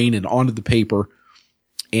your brain and onto the paper.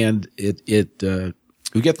 And you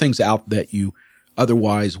get things out that you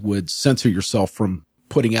otherwise would censor yourself from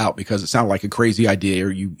putting out because it sounded like a crazy idea,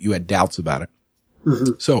 or you had doubts about it.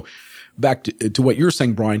 Mm-hmm. So back to what you're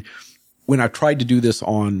saying, Brian, when I tried to do this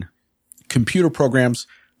on computer programs,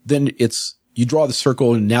 then you draw the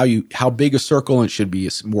circle, and now how big a circle, and it should be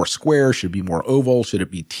more square, should it be more oval, should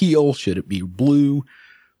it be teal, should it be blue?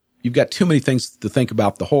 You've got too many things to think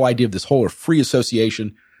about. The whole idea of this whole free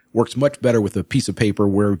association works much better with a piece of paper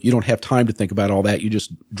where you don't have time to think about all that. You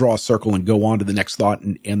just draw a circle and go on to the next thought.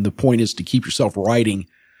 And the point is to keep yourself writing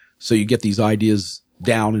so you get these ideas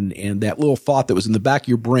down, and that little thought that was in the back of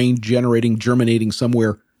your brain germinating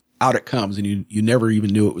somewhere, out it comes, and you never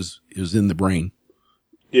even knew it was in the brain.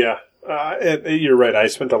 Yeah. You're right. I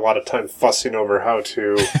spent a lot of time fussing over how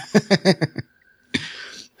to,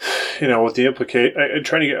 what the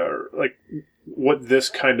trying to get, what this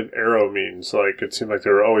kind of arrow means. Like, it seemed like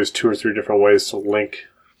there were always 2 or 3 different ways to link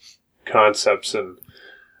concepts and,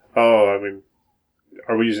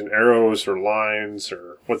 are we using arrows or lines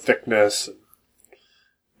or what thickness?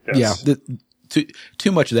 Yes. Yeah,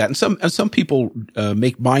 too much of that. And some people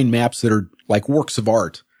make mind maps that are like works of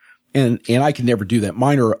art, and I can never do that.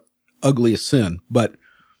 Mine are ugly as sin. But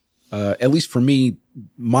at least for me,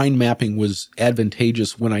 mind mapping was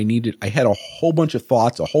advantageous when I had a whole bunch of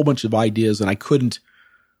thoughts, a whole bunch of ideas, and I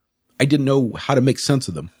didn't know how to make sense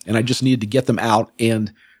of them, and I just needed to get them out.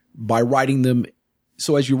 And by writing them,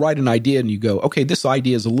 so as you write an idea and you go, okay, this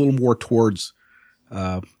idea is a little more towards,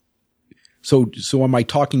 so am I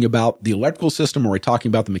talking about the electrical system, or am I talking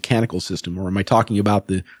about the mechanical system, or am I talking about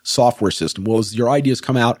the software system? Well, as your ideas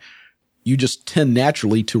come out, you just tend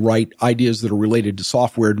naturally to write ideas that are related to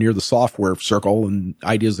software near the software circle, and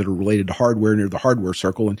ideas that are related to hardware near the hardware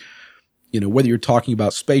circle. And, whether you're talking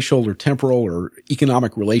about spatial or temporal or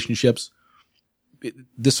economic relationships,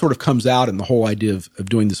 this sort of comes out in the whole idea of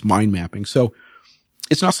doing this mind mapping. So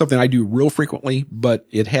it's not something I do real frequently, but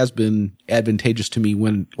it has been advantageous to me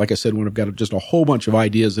when, like I said, when I've got just a whole bunch of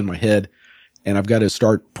ideas in my head and I've got to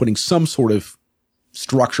start putting some sort of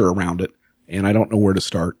structure around it, and I don't know where to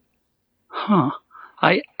start. Huh.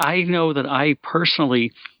 I know that I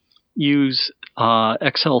personally use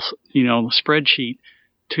Excel, spreadsheet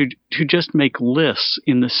to just make lists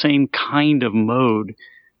in the same kind of mode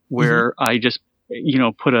where I just,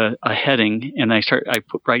 put a heading and I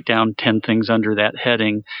write down 10 things under that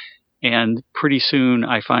heading, and pretty soon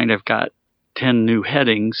I find I've got 10 new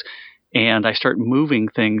headings, and I start moving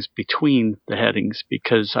things between the headings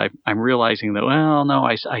because I'm realizing that, well, no,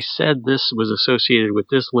 I said this was associated with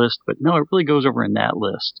this list, but no, it really goes over in that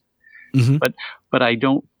list. Mm-hmm. But I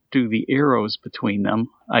don't do the arrows between them.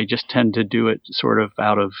 I just tend to do it sort of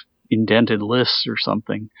out of indented lists or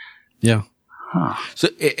something. Yeah. Huh. So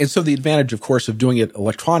the advantage, of course, of doing it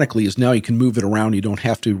electronically is now you can move it around. You don't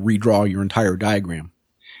have to redraw your entire diagram.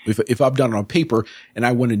 If I've done it on paper and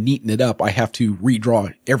I want to neaten it up, I have to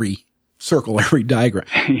redraw every circle, every diagram.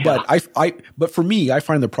 Yeah. But for me, I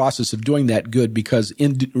find the process of doing that good because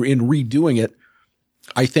in redoing it,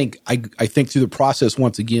 I think through the process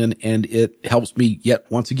once again, and it helps me yet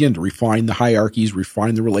once again to refine the hierarchies,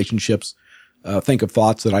 refine the relationships, think of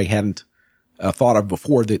thoughts that I hadn't thought of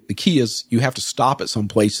before. The key is you have to stop at some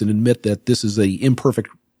place and admit that this is a imperfect,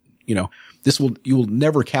 you will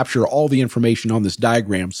never capture all the information on this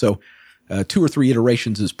diagram. So 2 or 3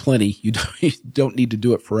 iterations is plenty. You don't need to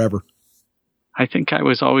do it forever. I think I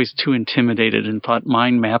was always too intimidated and thought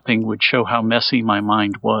mind mapping would show how messy my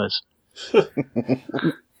mind was.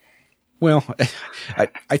 Well,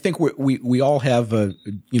 I think we all have a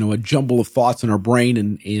jumble of thoughts in our brain,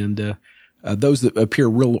 and those that appear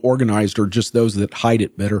real organized are just those that hide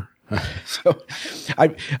it better. So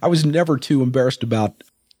I was never too embarrassed about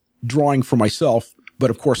drawing for myself, but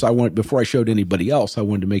of course before I showed anybody else, I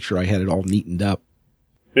wanted to make sure I had it all neatened up.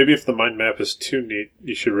 Maybe if the mind map is too neat,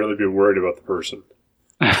 you should really be worried about the person.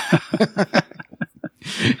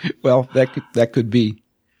 Well, that could be.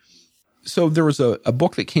 So there was a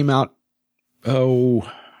book that came out, a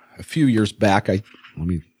few years back. I've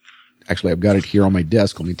got it here on my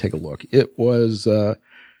desk. Let me take a look. It was,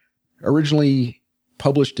 originally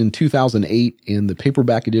published in 2008, and the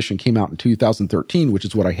paperback edition came out in 2013, which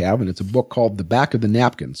is what I have. And it's a book called The Back of the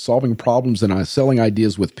Napkin, Solving Problems and Selling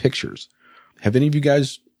Ideas with Pictures. Have any of you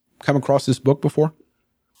guys come across this book before?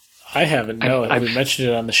 I haven't, no. Have we mentioned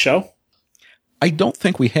it on the show? I don't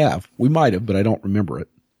think we have. We might have, but I don't remember it.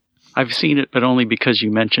 I've seen it, but only because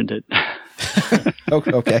you mentioned it.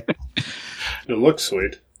 Okay. It looks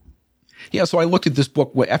sweet. Yeah, so I looked at this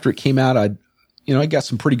book after it came out. I got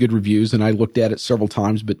some pretty good reviews, and I looked at it several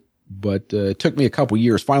times, but it took me a couple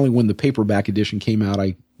years. Finally, when the paperback edition came out,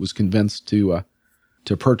 I was convinced to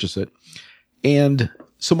purchase it. And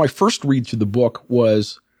so my first read through the book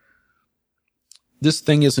was, this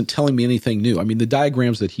thing isn't telling me anything new. I mean, the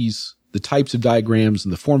types of diagrams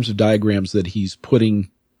and the forms of diagrams that he's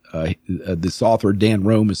putting, this author, Dan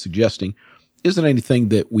Rome, is suggesting isn't anything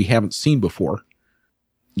that we haven't seen before.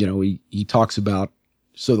 He talks about,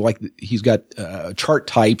 so like he's got, chart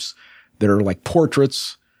types that are like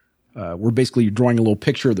portraits, where basically you're drawing a little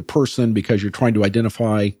picture of the person because you're trying to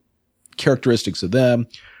identify characteristics of them,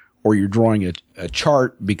 or you're drawing a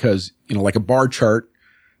chart because, like a bar chart,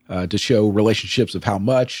 to show relationships of how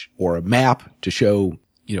much, or a map to show,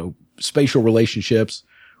 spatial relationships,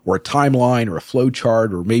 or a timeline, or a flow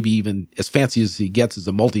chart, or maybe even as fancy as he gets is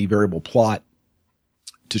a multivariable plot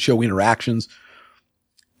to show interactions.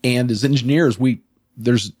 And as engineers,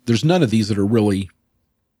 there's none of these that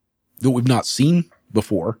we've not seen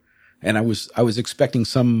before. And I was expecting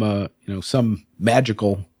some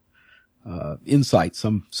magical, insight,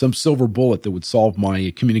 some silver bullet that would solve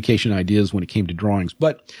my communication ideas when it came to drawings.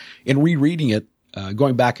 But in rereading it,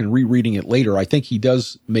 going back and rereading it later, I think he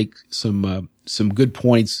does make some good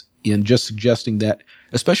points in just suggesting that,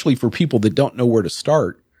 especially for people that don't know where to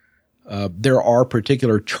start, there are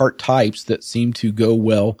particular chart types that seem to go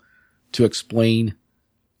well to explain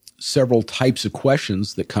several types of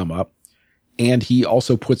questions that come up. And he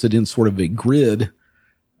also puts it in sort of a grid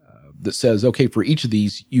that says, okay, for each of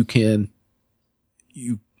these, you can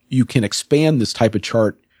expand this type of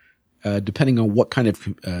chart depending on what kind of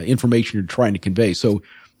information you're trying to convey. So,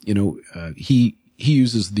 he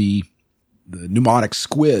uses the mnemonic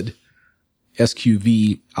SQUID,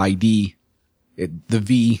 SQVID, the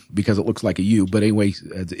V because it looks like a U, but anyway,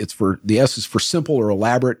 it's for the S is for simple or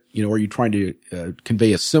elaborate. Are you trying to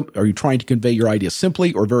are you trying to convey your idea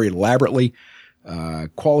simply or very elaborately?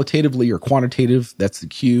 Qualitatively or quantitative, that's the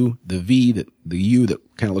Q. The V, the U that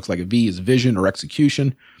kind of looks like a V is vision or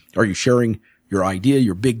execution. Are you sharing your idea,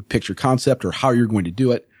 your big picture concept, or how you're going to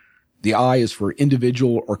do it? The I is for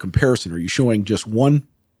individual or comparison. Are you showing just one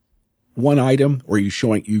item, or are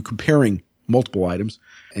you comparing multiple items?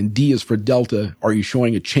 And D is for delta. Are you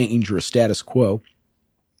showing a change or a status quo?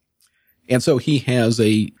 And so he has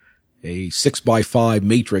a 6x5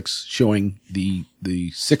 matrix showing the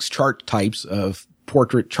 6 chart types of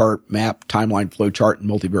portrait, chart, map, timeline, flow chart, and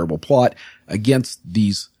multivariable plot against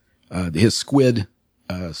these, his SQUID,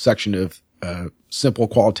 section of, simple,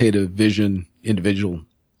 qualitative, vision, individual,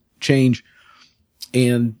 change,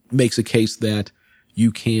 and makes a case that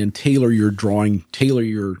you can tailor your drawing, tailor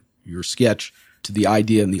your sketch to the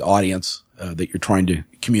idea and the audience, that you're trying to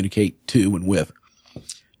communicate to and with.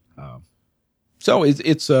 So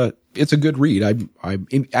it's a good read.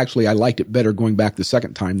 I liked it better going back the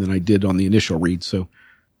second time than I did on the initial read. So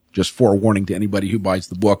just forewarning to anybody who buys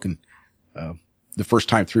the book and, the first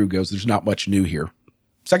time through goes, there's not much new here.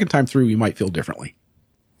 Second time through, you might feel differently.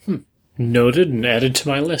 Noted and added to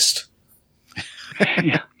my list.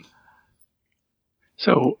 Yeah.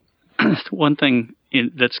 So one thing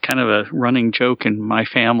that's kind of a running joke in my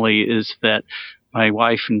family is that my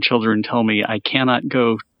wife and children tell me I cannot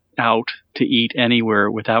go out to eat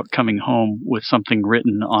anywhere without coming home with something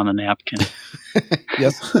written on a napkin.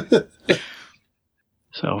 Yes.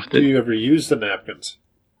 So do you ever use the napkins?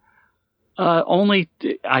 Only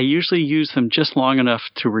I usually use them just long enough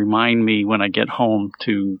to remind me when I get home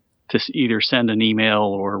to either send an email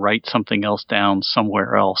or write something else down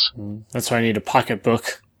somewhere else. That's why I need a pocket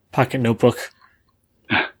notebook.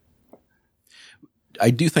 I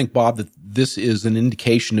do think, Bob, that this is an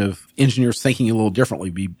indication of engineers thinking a little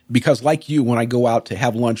differently because like you, when I go out to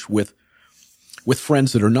have lunch with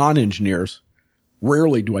friends that are non-engineers,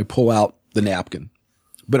 rarely do I pull out the napkin.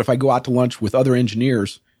 But if I go out to lunch with other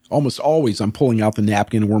engineers, almost always I'm pulling out the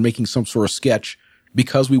napkin and we're making some sort of sketch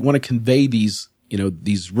because we want to convey these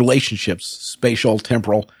relationships, spatial,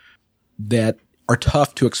 temporal, that are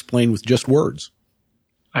tough to explain with just words.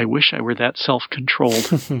 I wish I were that self-controlled.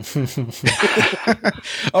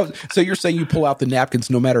 Oh, so you're saying you pull out the napkins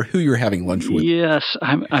no matter who you're having lunch with? Yes,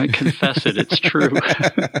 I confess it. It's true.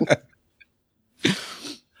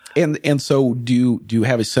 And so do you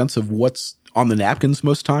have a sense of what's on the napkins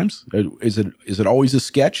most times? Is it always a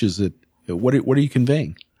sketch? What are you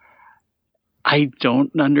conveying? I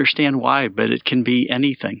don't understand why, but it can be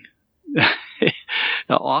anything.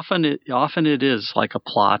 Often it is like a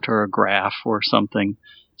plot or a graph or something.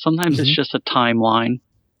 Sometimes it's just a timeline.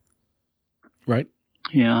 Right.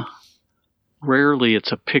 Yeah. Rarely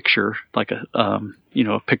it's a picture, like a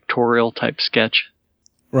pictorial type sketch.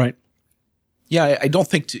 Right. Yeah, I don't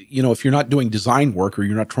think if you're not doing design work or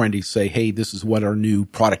you're not trying to say, hey, this is what our new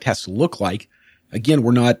product has to look like. Again,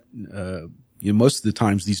 we're not, most of the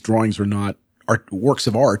times these drawings are not works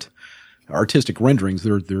of art, artistic renderings.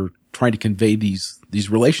 They're trying to convey these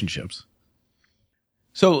relationships.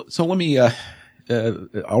 So let me,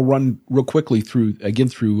 I'll run real quickly through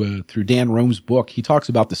Dan Rome's book. He talks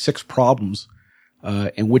about the 6 problems,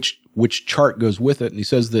 and which chart goes with it. And he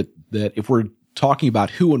says that if we're talking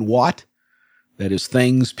about who and what, that is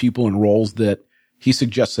things, people, and roles, that he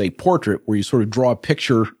suggests a portrait where you sort of draw a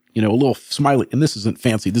picture, a little smiley, and this isn't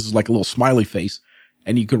fancy. This is like a little smiley face,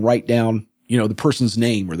 and you can write down, the person's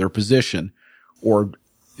name or their position, or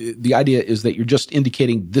the idea is that you're just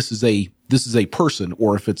indicating this is a person,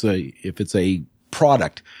 or if it's a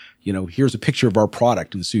product, here's a picture of our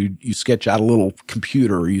product. And so you sketch out a little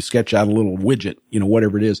computer or you sketch out a little widget,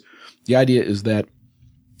 whatever it is. The idea is that,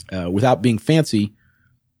 without being fancy,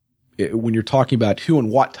 when you're talking about who and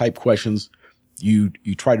what type questions, you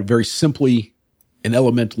try to very simply and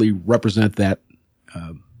elementally represent that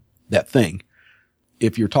thing.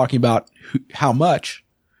 if you're talking about how much,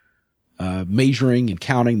 measuring and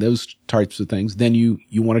counting those types of things, then you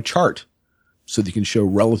want a chart so that you can show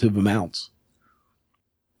relative amounts.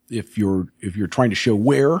 If you're trying to show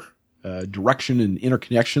where, direction and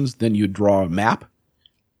interconnections, then you draw a map,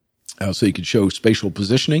 so you can show spatial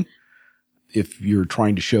positioning. If you're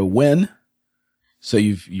trying to show when, so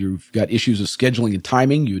you've got issues of scheduling and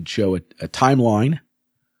timing, you would show a timeline.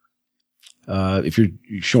 If you're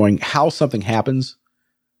showing how something happens,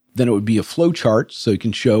 then it would be a flow chart, so you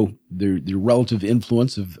can show the relative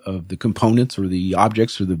influence of the components or the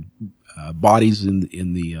objects or the bodies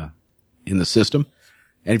in the system.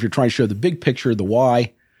 And if you're trying to show the big picture, the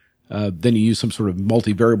why, then you use some sort of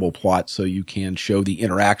multivariable plot so you can show the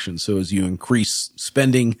interaction. So as you increase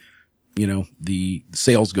spending, the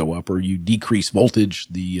sales go up, or you decrease voltage,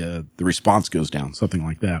 the response goes down, something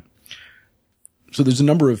like that. So there's a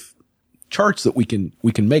number of charts that we can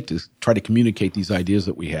make to try to communicate these ideas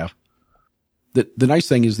that we have. The nice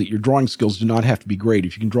thing is that your drawing skills do not have to be great.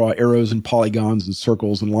 If you can draw arrows and polygons and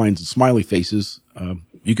circles and lines and smiley faces,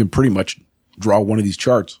 you can pretty much draw one of these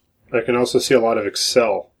charts. I can also see a lot of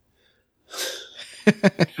Excel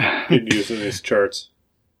in using these charts.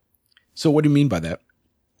 So what do you mean by that?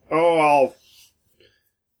 Oh,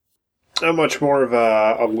 I'm much more of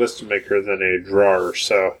a list maker than a drawer,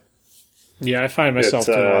 so... Yeah, I find myself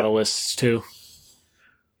doing a lot of lists, too.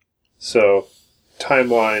 So,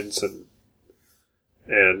 timelines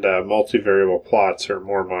and multivariable plots are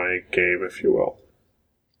more my game, if you will.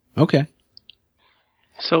 Okay.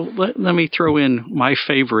 So let me throw in my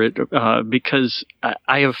favorite, because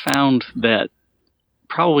I have found that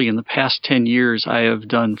probably in the past 10 years, I have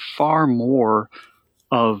done far more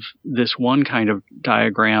of this one kind of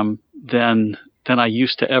diagram than I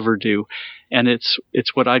used to ever do. And it's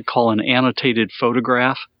what I'd call an annotated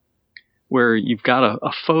photograph, where you've got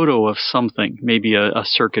a photo of something, maybe a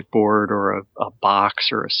circuit board or a box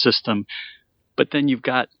or a system, but then you've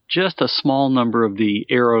got just a small number of the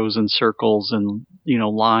arrows and circles and,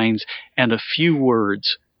 lines and a few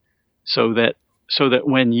words, so that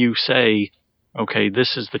when you say, okay,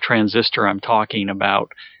 this is the transistor I'm talking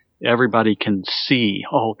about, everybody can see,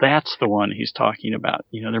 oh, that's the one he's talking about.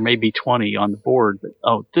 There may be 20 on the board, but,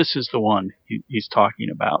 oh, this is the one he's talking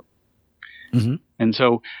about. Mm-hmm. And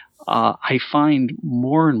so I find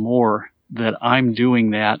more and more that I'm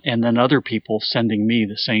doing that, and then other people sending me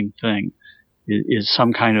the same thing is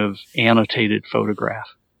some kind of annotated photograph.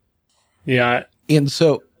 Yeah. And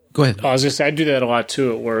so, go ahead. I was going to say, I do that a lot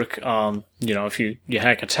too at work. If you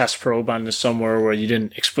hack a test probe onto somewhere where you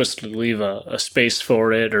didn't explicitly leave a space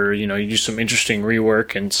for it, or, you do some interesting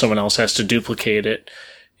rework and someone else has to duplicate it,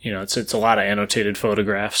 it's a lot of annotated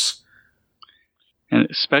photographs. And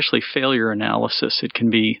especially failure analysis, it can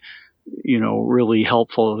be, really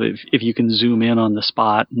helpful if you can zoom in on the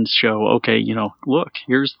spot and show, okay, look,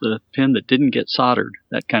 here's the pin that didn't get soldered,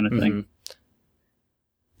 that kind of thing.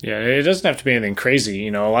 Mm-hmm. Yeah, it doesn't have to be anything crazy.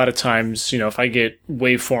 A lot of times, if I get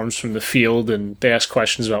waveforms from the field and they ask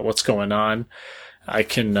questions about what's going on, I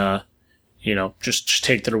can, just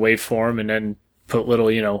take their waveform and then put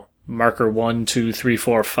little, marker 1, 2, 3,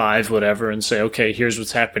 4, 5, whatever, and say, okay, here's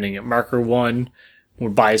what's happening. At marker 1, we're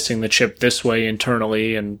biasing the chip this way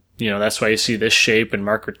internally, and, that's why you see this shape. And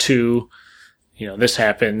marker 2, this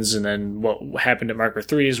happens, and then what happened at marker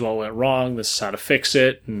 3 is what went wrong. This is how to fix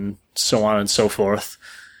it, and so on and so forth.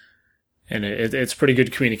 And it's a pretty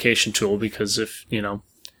good communication tool, because if,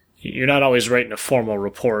 you're not always writing a formal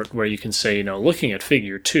report where you can say, looking at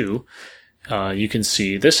figure 2, you can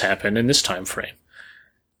see this happen in this time frame.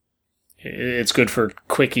 It's good for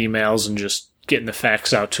quick emails and just getting the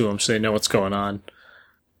facts out to them so they know what's going on.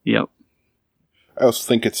 Yep. I also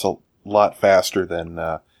think it's a lot faster than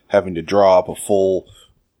having to draw up a full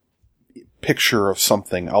picture of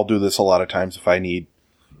something. I'll do this a lot of times if I need,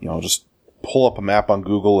 just pull up a map on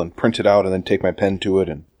Google and print it out and then take my pen to it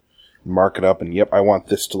and mark it up and, yep, I want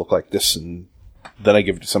this to look like this, and then I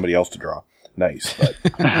give it to somebody else to draw. Nice. But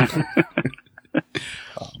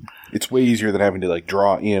it's way easier than having to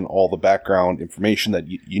draw in all the background information that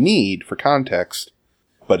you need for context,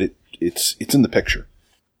 but it's in the picture.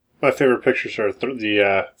 My favorite pictures are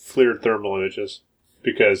the FLIR thermal images,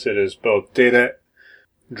 because it is both data,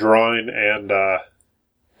 drawing, and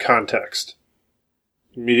context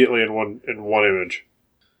immediately in one image,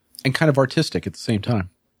 and kind of artistic at the same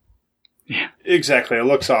time. Yeah, exactly. It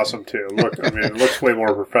looks awesome too. It looks way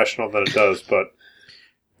more professional than it does, but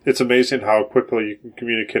it's amazing how quickly you can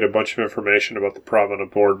communicate a bunch of information about the problem on a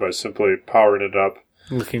board by simply powering it up,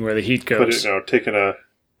 looking where the heat goes. Taking a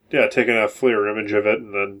FLIR image of it,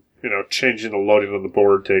 and then changing the loading on the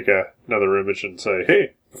board, take another image and say,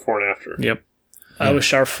 hey, before and after. Yep. I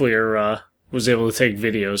wish our FLIR was able to take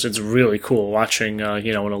videos. It's really cool watching,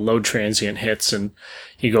 when a load transient hits and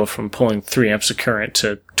you go from pulling 3 amps of current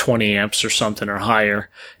to 20 amps or something or higher,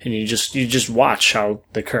 and you just watch how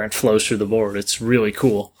the current flows through the board. It's really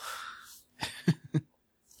cool.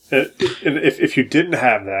 If you didn't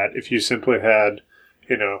have that, if you simply had,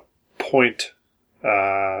 point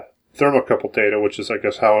thermocouple data, which is, I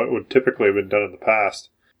guess, how it would typically have been done in the past,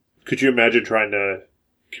 could you imagine trying to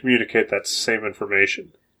communicate that same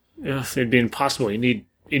information? Yeah, it'd be impossible. You need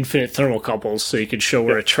infinite thermocouples so you could show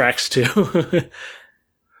where it tracks to.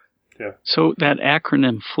 Yeah. So that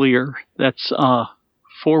acronym FLIR, that's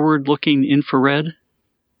forward-looking infrared?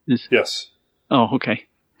 Yes. Oh, okay.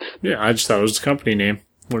 Yeah, I just thought it was a company name.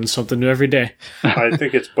 Learn something new every day. I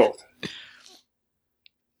think it's both.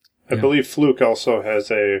 I believe Fluke also has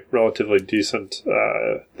a relatively decent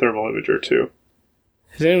thermal imager, too.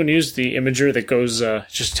 Has anyone used the imager that goes,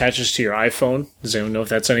 just attaches to your iPhone? Does anyone know if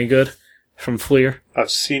that's any good from FLIR?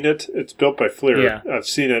 I've seen it. It's built by FLIR. Yeah. I've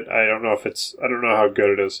seen it. I don't know how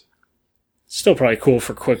good it is. Still probably cool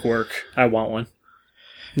for quick work. I want one.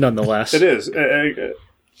 Nonetheless. It is.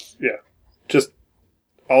 Yeah. Just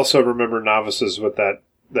also remember novices with that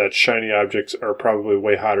shiny objects are probably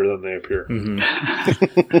way hotter than they appear. Mm-hmm.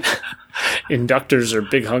 Inductors are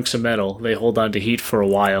big hunks of metal. They hold on to heat for a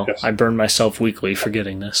while. Yes. I burn myself weekly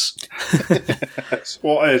forgetting this.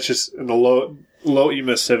 Well, it's just in the low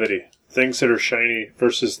emissivity. Things that are shiny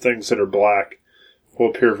versus things that are black will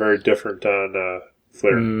appear very different on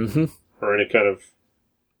FLIR. Mm-hmm. Or any kind of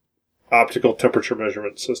optical temperature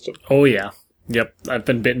measurement system. Oh, yeah. Yep. I've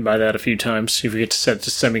been bitten by that a few times. You forget to set it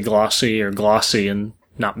to semi-glossy or glossy and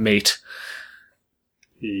not mate.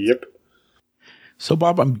 Yep. So,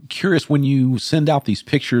 Bob, I'm curious, when you send out these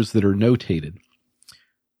pictures that are notated,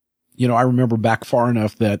 I remember back far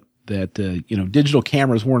enough that digital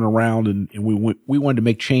cameras weren't around, and we wanted to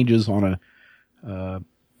make changes on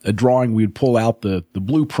a drawing. We'd pull out the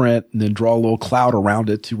blueprint and then draw a little cloud around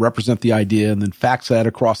it to represent the idea, and then fax that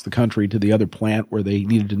across the country to the other plant where they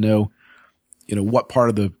needed to know, what part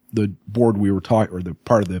of the board we were talking, or the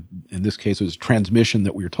part of in this case, it was transmission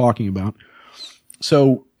that we were talking about.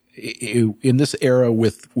 So in this era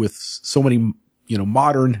with so many,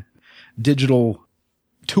 modern digital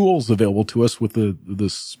tools available to us with the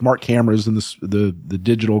smart cameras and the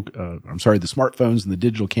digital, the smartphones and the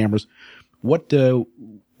digital cameras, what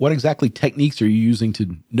exactly techniques are you using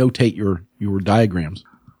to notate your diagrams?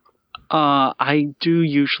 I do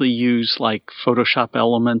usually use like Photoshop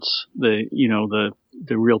Elements, the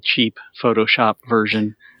real cheap Photoshop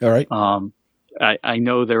version. All right. I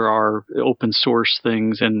know there are open source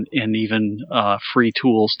things and even free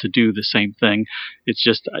tools to do the same thing. It's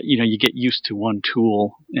just, you get used to one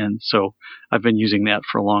tool. And so I've been using that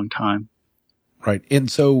for a long time. Right.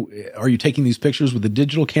 And so are you taking these pictures with a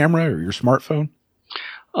digital camera or your smartphone?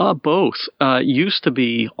 Both. Used to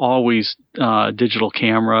be always digital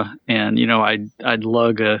camera, and I'd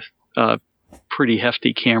lug a pretty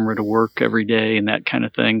hefty camera to work every day and that kind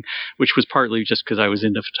of thing, which was partly just because I was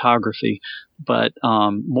into photography. But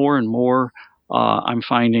more and more, I'm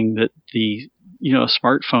finding that a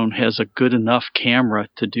smartphone has a good enough camera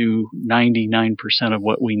to do 99% of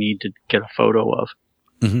what we need to get a photo of.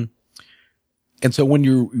 Mm-hmm. And so when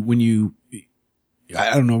you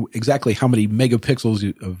I don't know exactly how many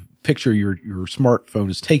megapixels of picture your smartphone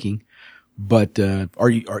is taking, but are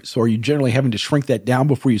you generally having to shrink that down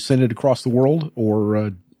before you send it across the world,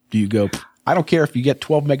 or do you go, I don't care if you get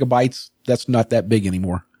 12 megabytes, that's not that big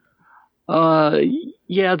anymore?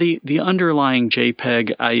 Yeah, the underlying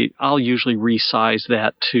JPEG, I'll usually resize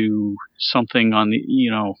that to something on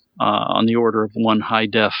the order of one high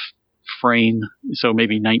def frame, so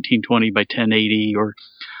maybe 1920 by 1080, or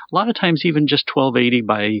a lot of times even just 1280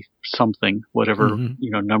 by something, whatever,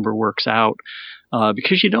 number works out,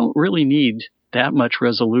 because you don't really need that much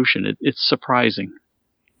resolution. It's surprising.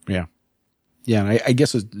 Yeah. Yeah. And I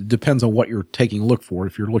guess it depends on what you're taking a look for.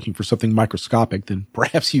 If you're looking for something microscopic, then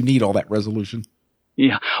perhaps you need all that resolution.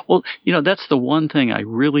 Yeah. Well, that's the one thing I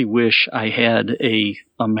really wish I had a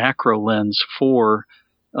macro lens for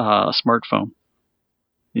a smartphone.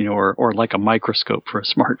 Or like a microscope for a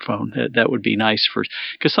smartphone. That would be nice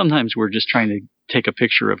because sometimes we're just trying to take a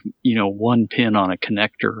picture of, one pin on a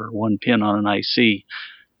connector or one pin on an IC.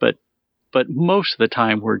 But most of the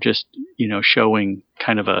time we're just, showing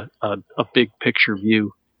kind of a big picture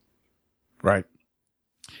view. Right.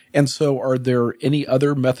 And so are there any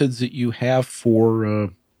other methods that you have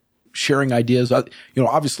for, sharing ideas?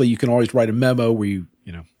 Obviously you can always write a memo where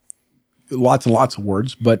lots and lots of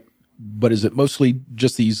words, but is it mostly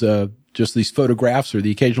just these just these photographs or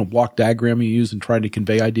the occasional block diagram you use in trying to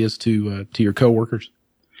convey ideas to your coworkers?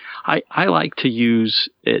 I like to use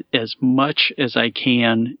it as much as I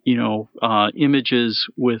can, images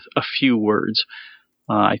with a few words.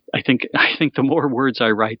 I think the more words I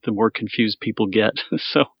write, the more confused people get.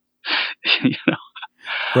 So,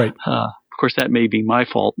 right. Of course, that may be my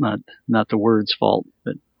fault, not the word's fault.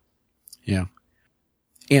 But yeah.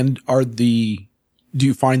 And do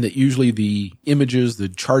you find that usually the images, the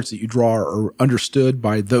charts that you draw are understood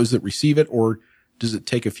by those that receive it, or does it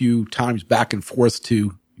take a few times back and forth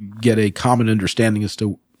to get a common understanding as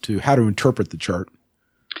to how to interpret the chart?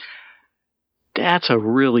 That's a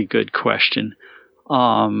really good question.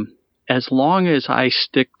 As long as I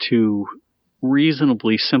stick to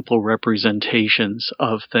reasonably simple representations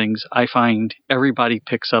of things, I find everybody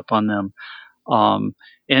picks up on them.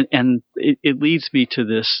 And it leads me to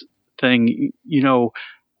this thing,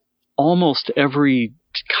 almost every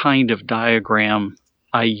kind of diagram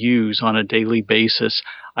I use on a daily basis,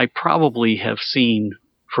 I probably have seen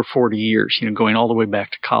for 40 years, going all the way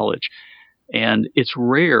back to college. And it's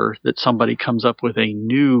rare that somebody comes up with a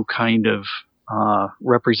new kind of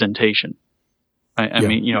representation. I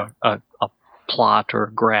mean, a plot or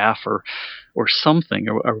a graph or something,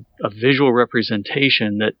 or a visual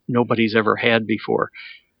representation that nobody's ever had before.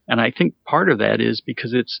 And I think part of that is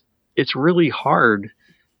because it's really hard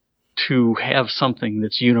to have something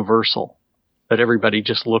that's universal that everybody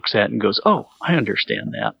just looks at and goes, "Oh, I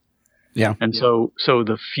understand that." Yeah. And so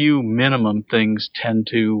the few minimum things tend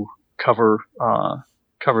to cover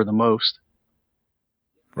the most.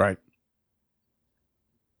 Right.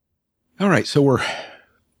 All right. So we're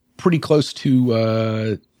pretty close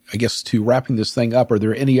to, to wrapping this thing up. Are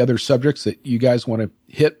there any other subjects that you guys want to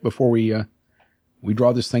hit before we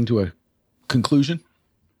draw this thing to a conclusion?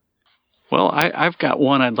 Well, I've got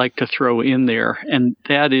one I'd like to throw in there, and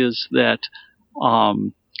that is that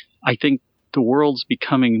I think the world's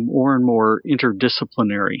becoming more and more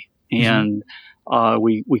interdisciplinary, and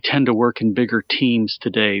we tend to work in bigger teams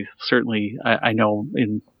today. Certainly, I know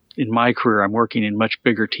in my career, I'm working in much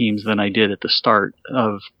bigger teams than I did at the start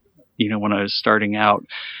of, when I was starting out.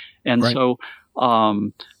 And right. So,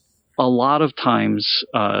 a lot of times,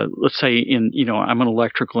 let's say I'm an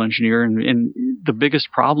electrical engineer, and the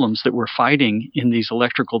biggest problems that we're fighting in these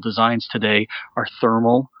electrical designs today are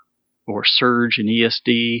thermal or surge and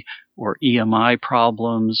ESD or EMI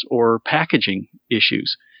problems or packaging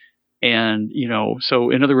issues. And, so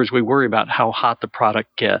in other words, we worry about how hot the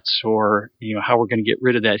product gets, or, how we're going to get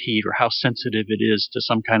rid of that heat, or how sensitive it is to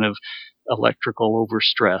some kind of electrical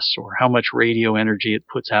overstress, or how much radio energy it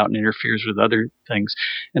puts out and interferes with other things.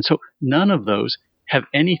 And so none of those have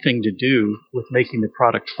anything to do with making the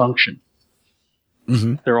product function.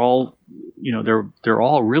 Mm-hmm. They're all, they're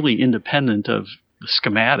all really independent of the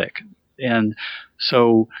schematic. And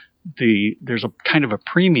so there's a kind of a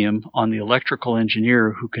premium on the electrical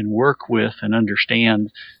engineer who can work with and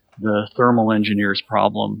understand the thermal engineer's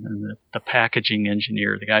problem, and the packaging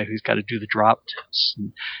engineer, the guy who's got to do the drop tests,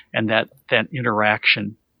 and that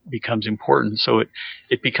interaction becomes important. So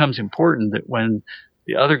it becomes important that when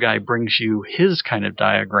the other guy brings you his kind of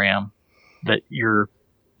diagram, that you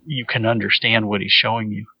can understand what he's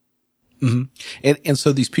showing you. Mm-hmm. And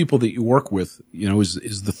so these people that you work with,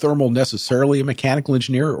 is the thermal necessarily a mechanical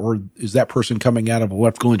engineer, or is that person coming out of an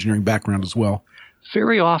electrical engineering background as well?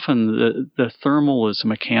 Very often the thermal is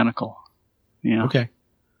mechanical. Yeah. Okay.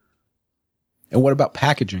 And what about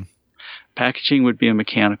packaging? Packaging would be a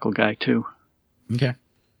mechanical guy too. Okay.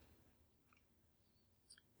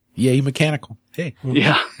 Yay, mechanical. Hey.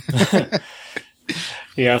 Yeah.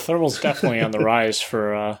 Yeah, thermal's definitely on the rise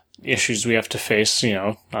for issues we have to face.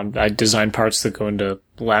 I design parts that go into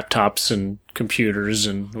laptops and computers,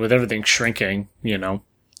 and with everything shrinking,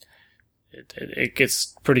 it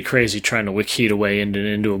gets pretty crazy trying to wick heat away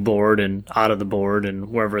into a board and out of the board and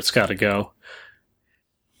wherever it's got to go.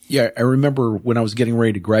 Yeah, I remember when I was getting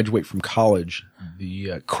ready to graduate from college,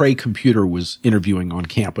 the Cray Computer was interviewing on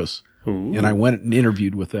campus. Ooh. And I went and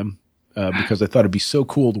interviewed with them because I thought it'd be so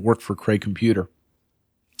cool to work for Cray Computer.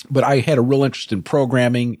 But I had a real interest in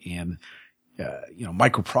programming and,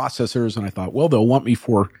 microprocessors. And I thought, well, they'll want me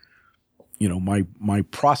for, my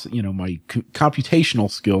process, my computational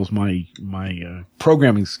skills, my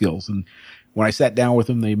programming skills. And when I sat down with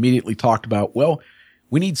them, they immediately talked about, well,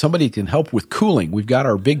 we need somebody who can help with cooling. We've got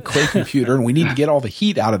our big Cray computer and we need to get all the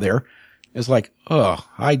heat out of there. It's like,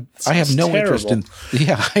 I have no interest in, I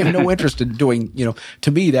have no interest in doing,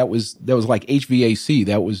 to me, that was like HVAC.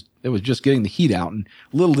 That was just getting the heat out. And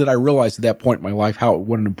little did I realize at that point in my life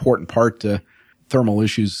what an important part thermal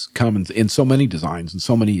issues come in so many designs and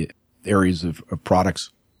so many areas of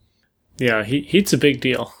products. Yeah, heat's a big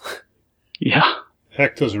deal. Yeah.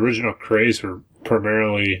 Heck, those original Crays were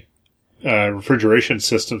primarily refrigeration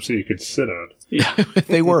systems that you could sit on. Yeah.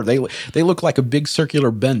 They were. They look like a big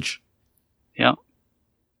circular bench. Yeah.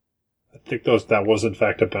 I think that was in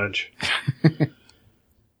fact a bench.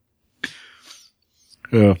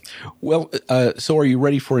 So are you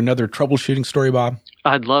ready for another troubleshooting story, Bob?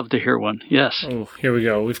 I'd love to hear one. Yes. Oh, here we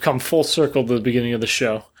go. We've come full circle to the beginning of the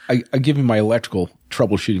show. I give you my electrical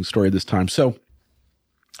troubleshooting story this time. So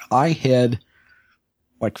I had,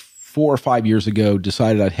 like 4 or 5 years ago,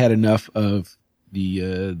 decided I'd had enough of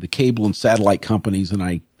the cable and satellite companies, and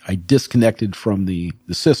I disconnected from the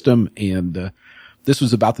system. And this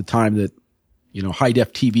was about the time that, high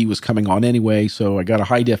def TV was coming on anyway. So I got a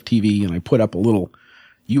high def TV and I put up a little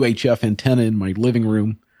UHF antenna in my living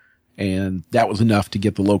room, and that was enough to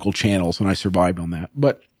get the local channels, and I survived on that.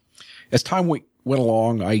 But as time went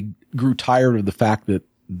along, I grew tired of the fact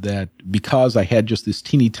that because I had just this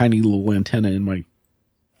teeny tiny little antenna in my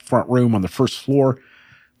front room on the first floor,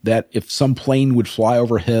 that if some plane would fly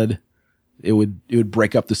overhead, it would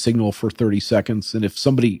break up the signal for 30 seconds. And if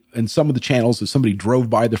some of the channels, if somebody drove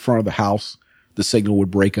by the front of the house, the signal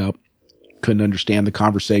would break up. Couldn't understand the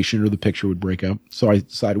conversation, or the picture would break up. So I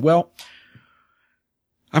decided, well,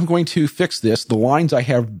 I'm going to fix this. The lines I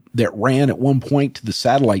have that ran at one point to the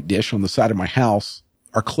satellite dish on the side of my house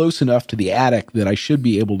are close enough to the attic that I should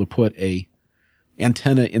be able to put a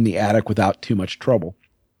antenna in the attic without too much trouble.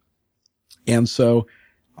 And so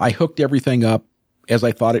I hooked everything up as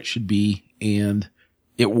I thought it should be, and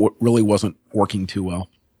it really wasn't working too well.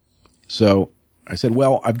 So I said,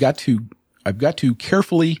 well, I've got to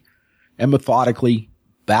carefully and methodically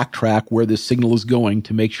backtrack where this signal is going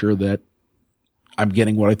to make sure that I'm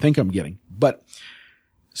getting what I think I'm getting. But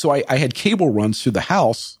so I had cable runs through the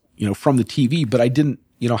house, from the TV, but I didn't,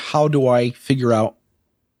 how do I figure out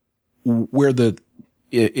where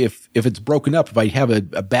if it's broken up, if I have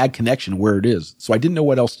a bad connection, where it is. So I didn't know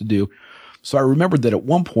what else to do. So I remembered that at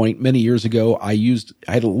one point many years ago, I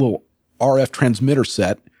had a little RF transmitter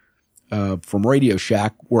from Radio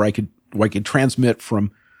Shack where I could transmit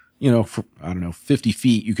from, for, 50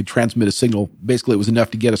 feet, you could transmit a signal. Basically, it was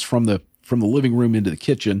enough to get us from the living room into the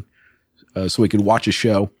kitchen, so we could watch a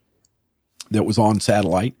show that was on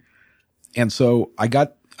satellite. And so I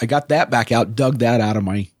got that back out, dug that out of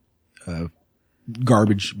my,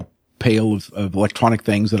 garbage pail of electronic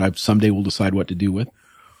things that I someday will decide what to do with,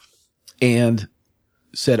 and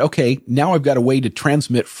said, okay, now I've got a way to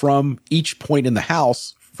transmit from each point in the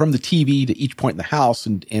house, from the TV to each point in the house,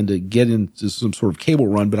 and to get into some sort of cable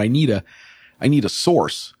run, but I need a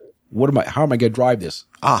source. How am I going to drive this?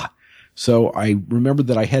 So I remembered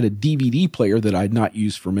that I had a DVD player that I'd not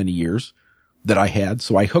used for many years that I had.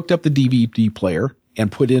 So I hooked up the DVD player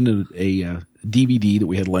and put in a DVD that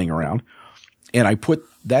we had laying around. And I put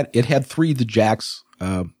that, it had 3 of the jacks,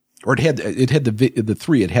 or it had the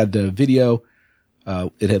 3. It had the video,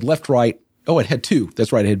 it had left, right. Oh, it had 2.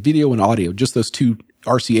 That's right. It had video and audio, just those 2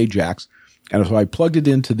 RCA jacks. And so I plugged it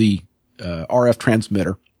into the RF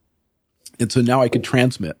transmitter. And so now I could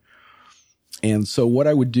transmit. And so what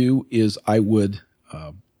I would do is I would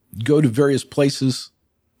go to various places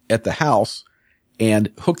at the house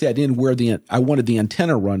and hook that in where I wanted the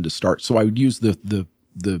antenna run to start. So I would use the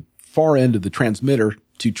far end of the transmitter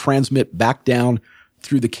to transmit back down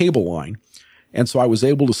through the cable line. And so I was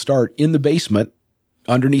able to start in the basement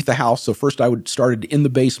underneath the house. So first I would start in the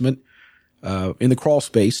basement, in the crawl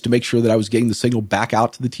space, to make sure that I was getting the signal back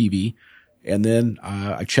out to the TV. And then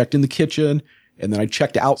I checked in the kitchen, and then I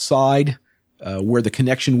checked outside, where the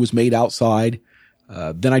connection was made outside.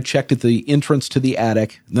 Then I checked at the entrance to the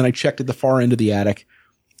attic. Then I checked at the far end of the attic.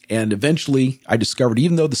 And eventually I discovered,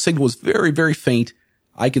 even though the signal was very, very faint,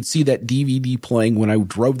 I could see that DVD playing when I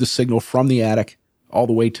drove the signal from the attic all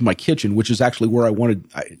the way to my kitchen, which is actually where I wanted.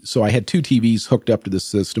 So I had 2 TVs hooked up to this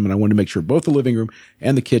system, and I wanted to make sure both the living room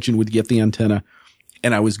and the kitchen would get the antenna.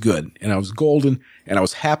 And I was good, and I was golden, and I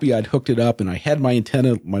was happy I'd hooked it up, and I had my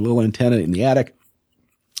little antenna in the attic,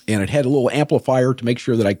 and it had a little amplifier to make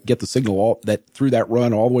sure that I could get the signal through that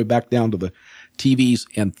run all the way back down to the TVs,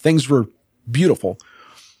 and things were beautiful.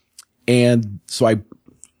 And so I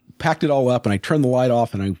packed it all up, and I turned the light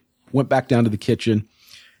off, and I went back down to the kitchen,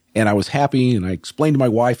 and I was happy, and I explained to my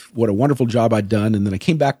wife what a wonderful job I'd done. And then I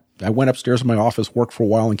came back, I went upstairs in my office, worked for a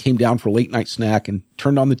while, and came down for a late night snack and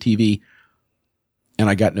turned on the TV, and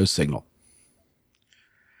I got no signal.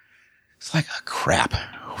 It's like, oh, crap.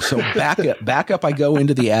 So back up I go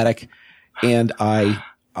into the attic, and I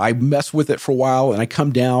mess with it for a while, and I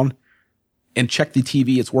come down and check the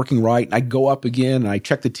TV. It's working right. And I go up again, and I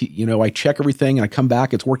check I check everything, and I come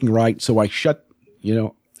back. It's working right. So I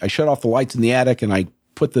shut off the lights in the attic, and I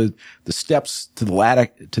put the steps to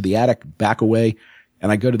the attic back away,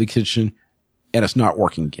 and I go to the kitchen, and it's not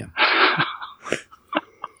working again.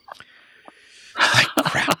 Like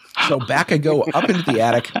crap. So back I go up into the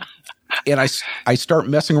attic, and I start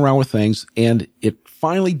messing around with things, and it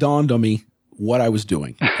finally dawned on me what I was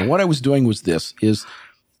doing. And what I was doing was this: is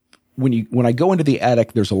when I go into the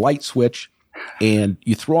attic, there's a light switch, and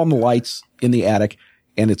you throw on the lights in the attic,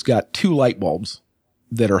 and it's got 2 light bulbs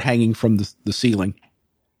that are hanging from the ceiling.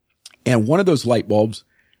 And one of those light bulbs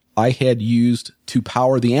I had used to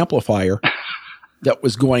power the amplifier that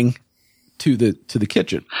was going to the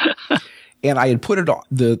kitchen. And I had put it on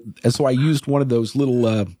and so I used one of those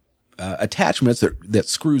little attachments that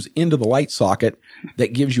screws into the light socket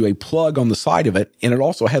that gives you a plug on the side of it, and it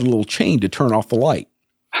also had a little chain to turn off the light.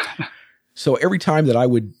 So every time that I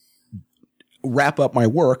would wrap up my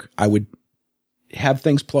work, I would have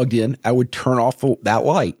things plugged in, I would turn off that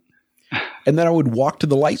light. And then I would walk to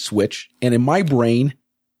the light switch, and in my brain,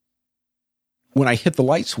 when I hit the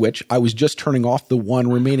light switch, I was just turning off the one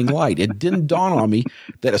remaining light. It didn't dawn on me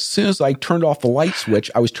that as soon as I turned off the light switch,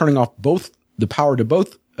 I was turning off the power to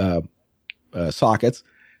both sockets,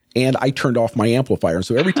 and I turned off my amplifier. And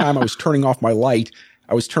so every time I was turning off my light,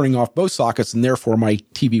 I was turning off both sockets, and therefore my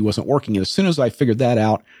TV wasn't working. And as soon as I figured that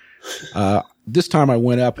out, this time I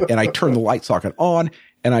went up and I turned the light socket on,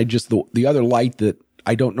 and I just, the other light that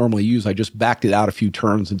I don't normally use, I just backed it out a few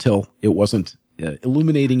turns until it wasn't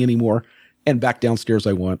illuminating anymore. And back downstairs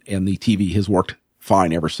I went, and the TV has worked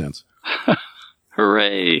fine ever since.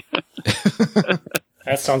 Hooray.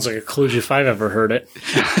 That sounds like a kludge if I've ever heard it.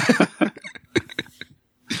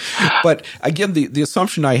 But again, the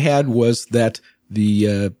assumption I had was that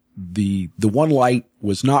the one light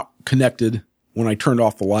was not connected when I turned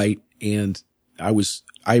off the light, and I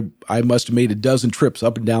must have made a dozen trips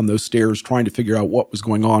up and down those stairs trying to figure out what was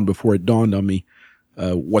going on before it dawned on me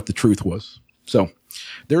what the truth was. So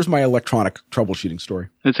there's my electronic troubleshooting story.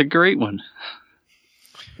 It's a great one.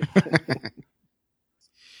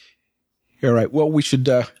 All right. Well, we should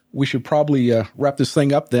probably wrap this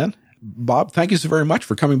thing up then. Bob, thank you so very much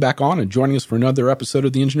for coming back on and joining us for another episode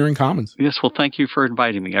of the Engineering Commons. Yes, well, thank you for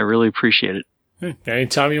inviting me. I really appreciate it.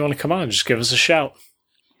 Anytime you want to come on, just give us a shout.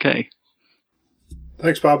 Okay.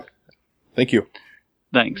 Thanks, Bob. Thank you.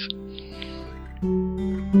 Thanks.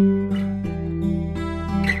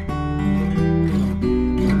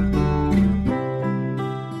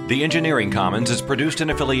 The Engineering Commons is produced in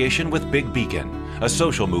affiliation with Big Beacon, a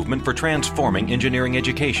social movement for transforming engineering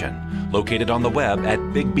education, located on the web at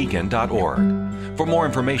bigbeacon.org. For more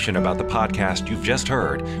information about the podcast you've just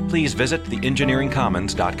heard, please visit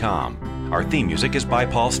theengineeringcommons.com. Our theme music is by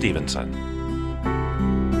Paul Stevenson.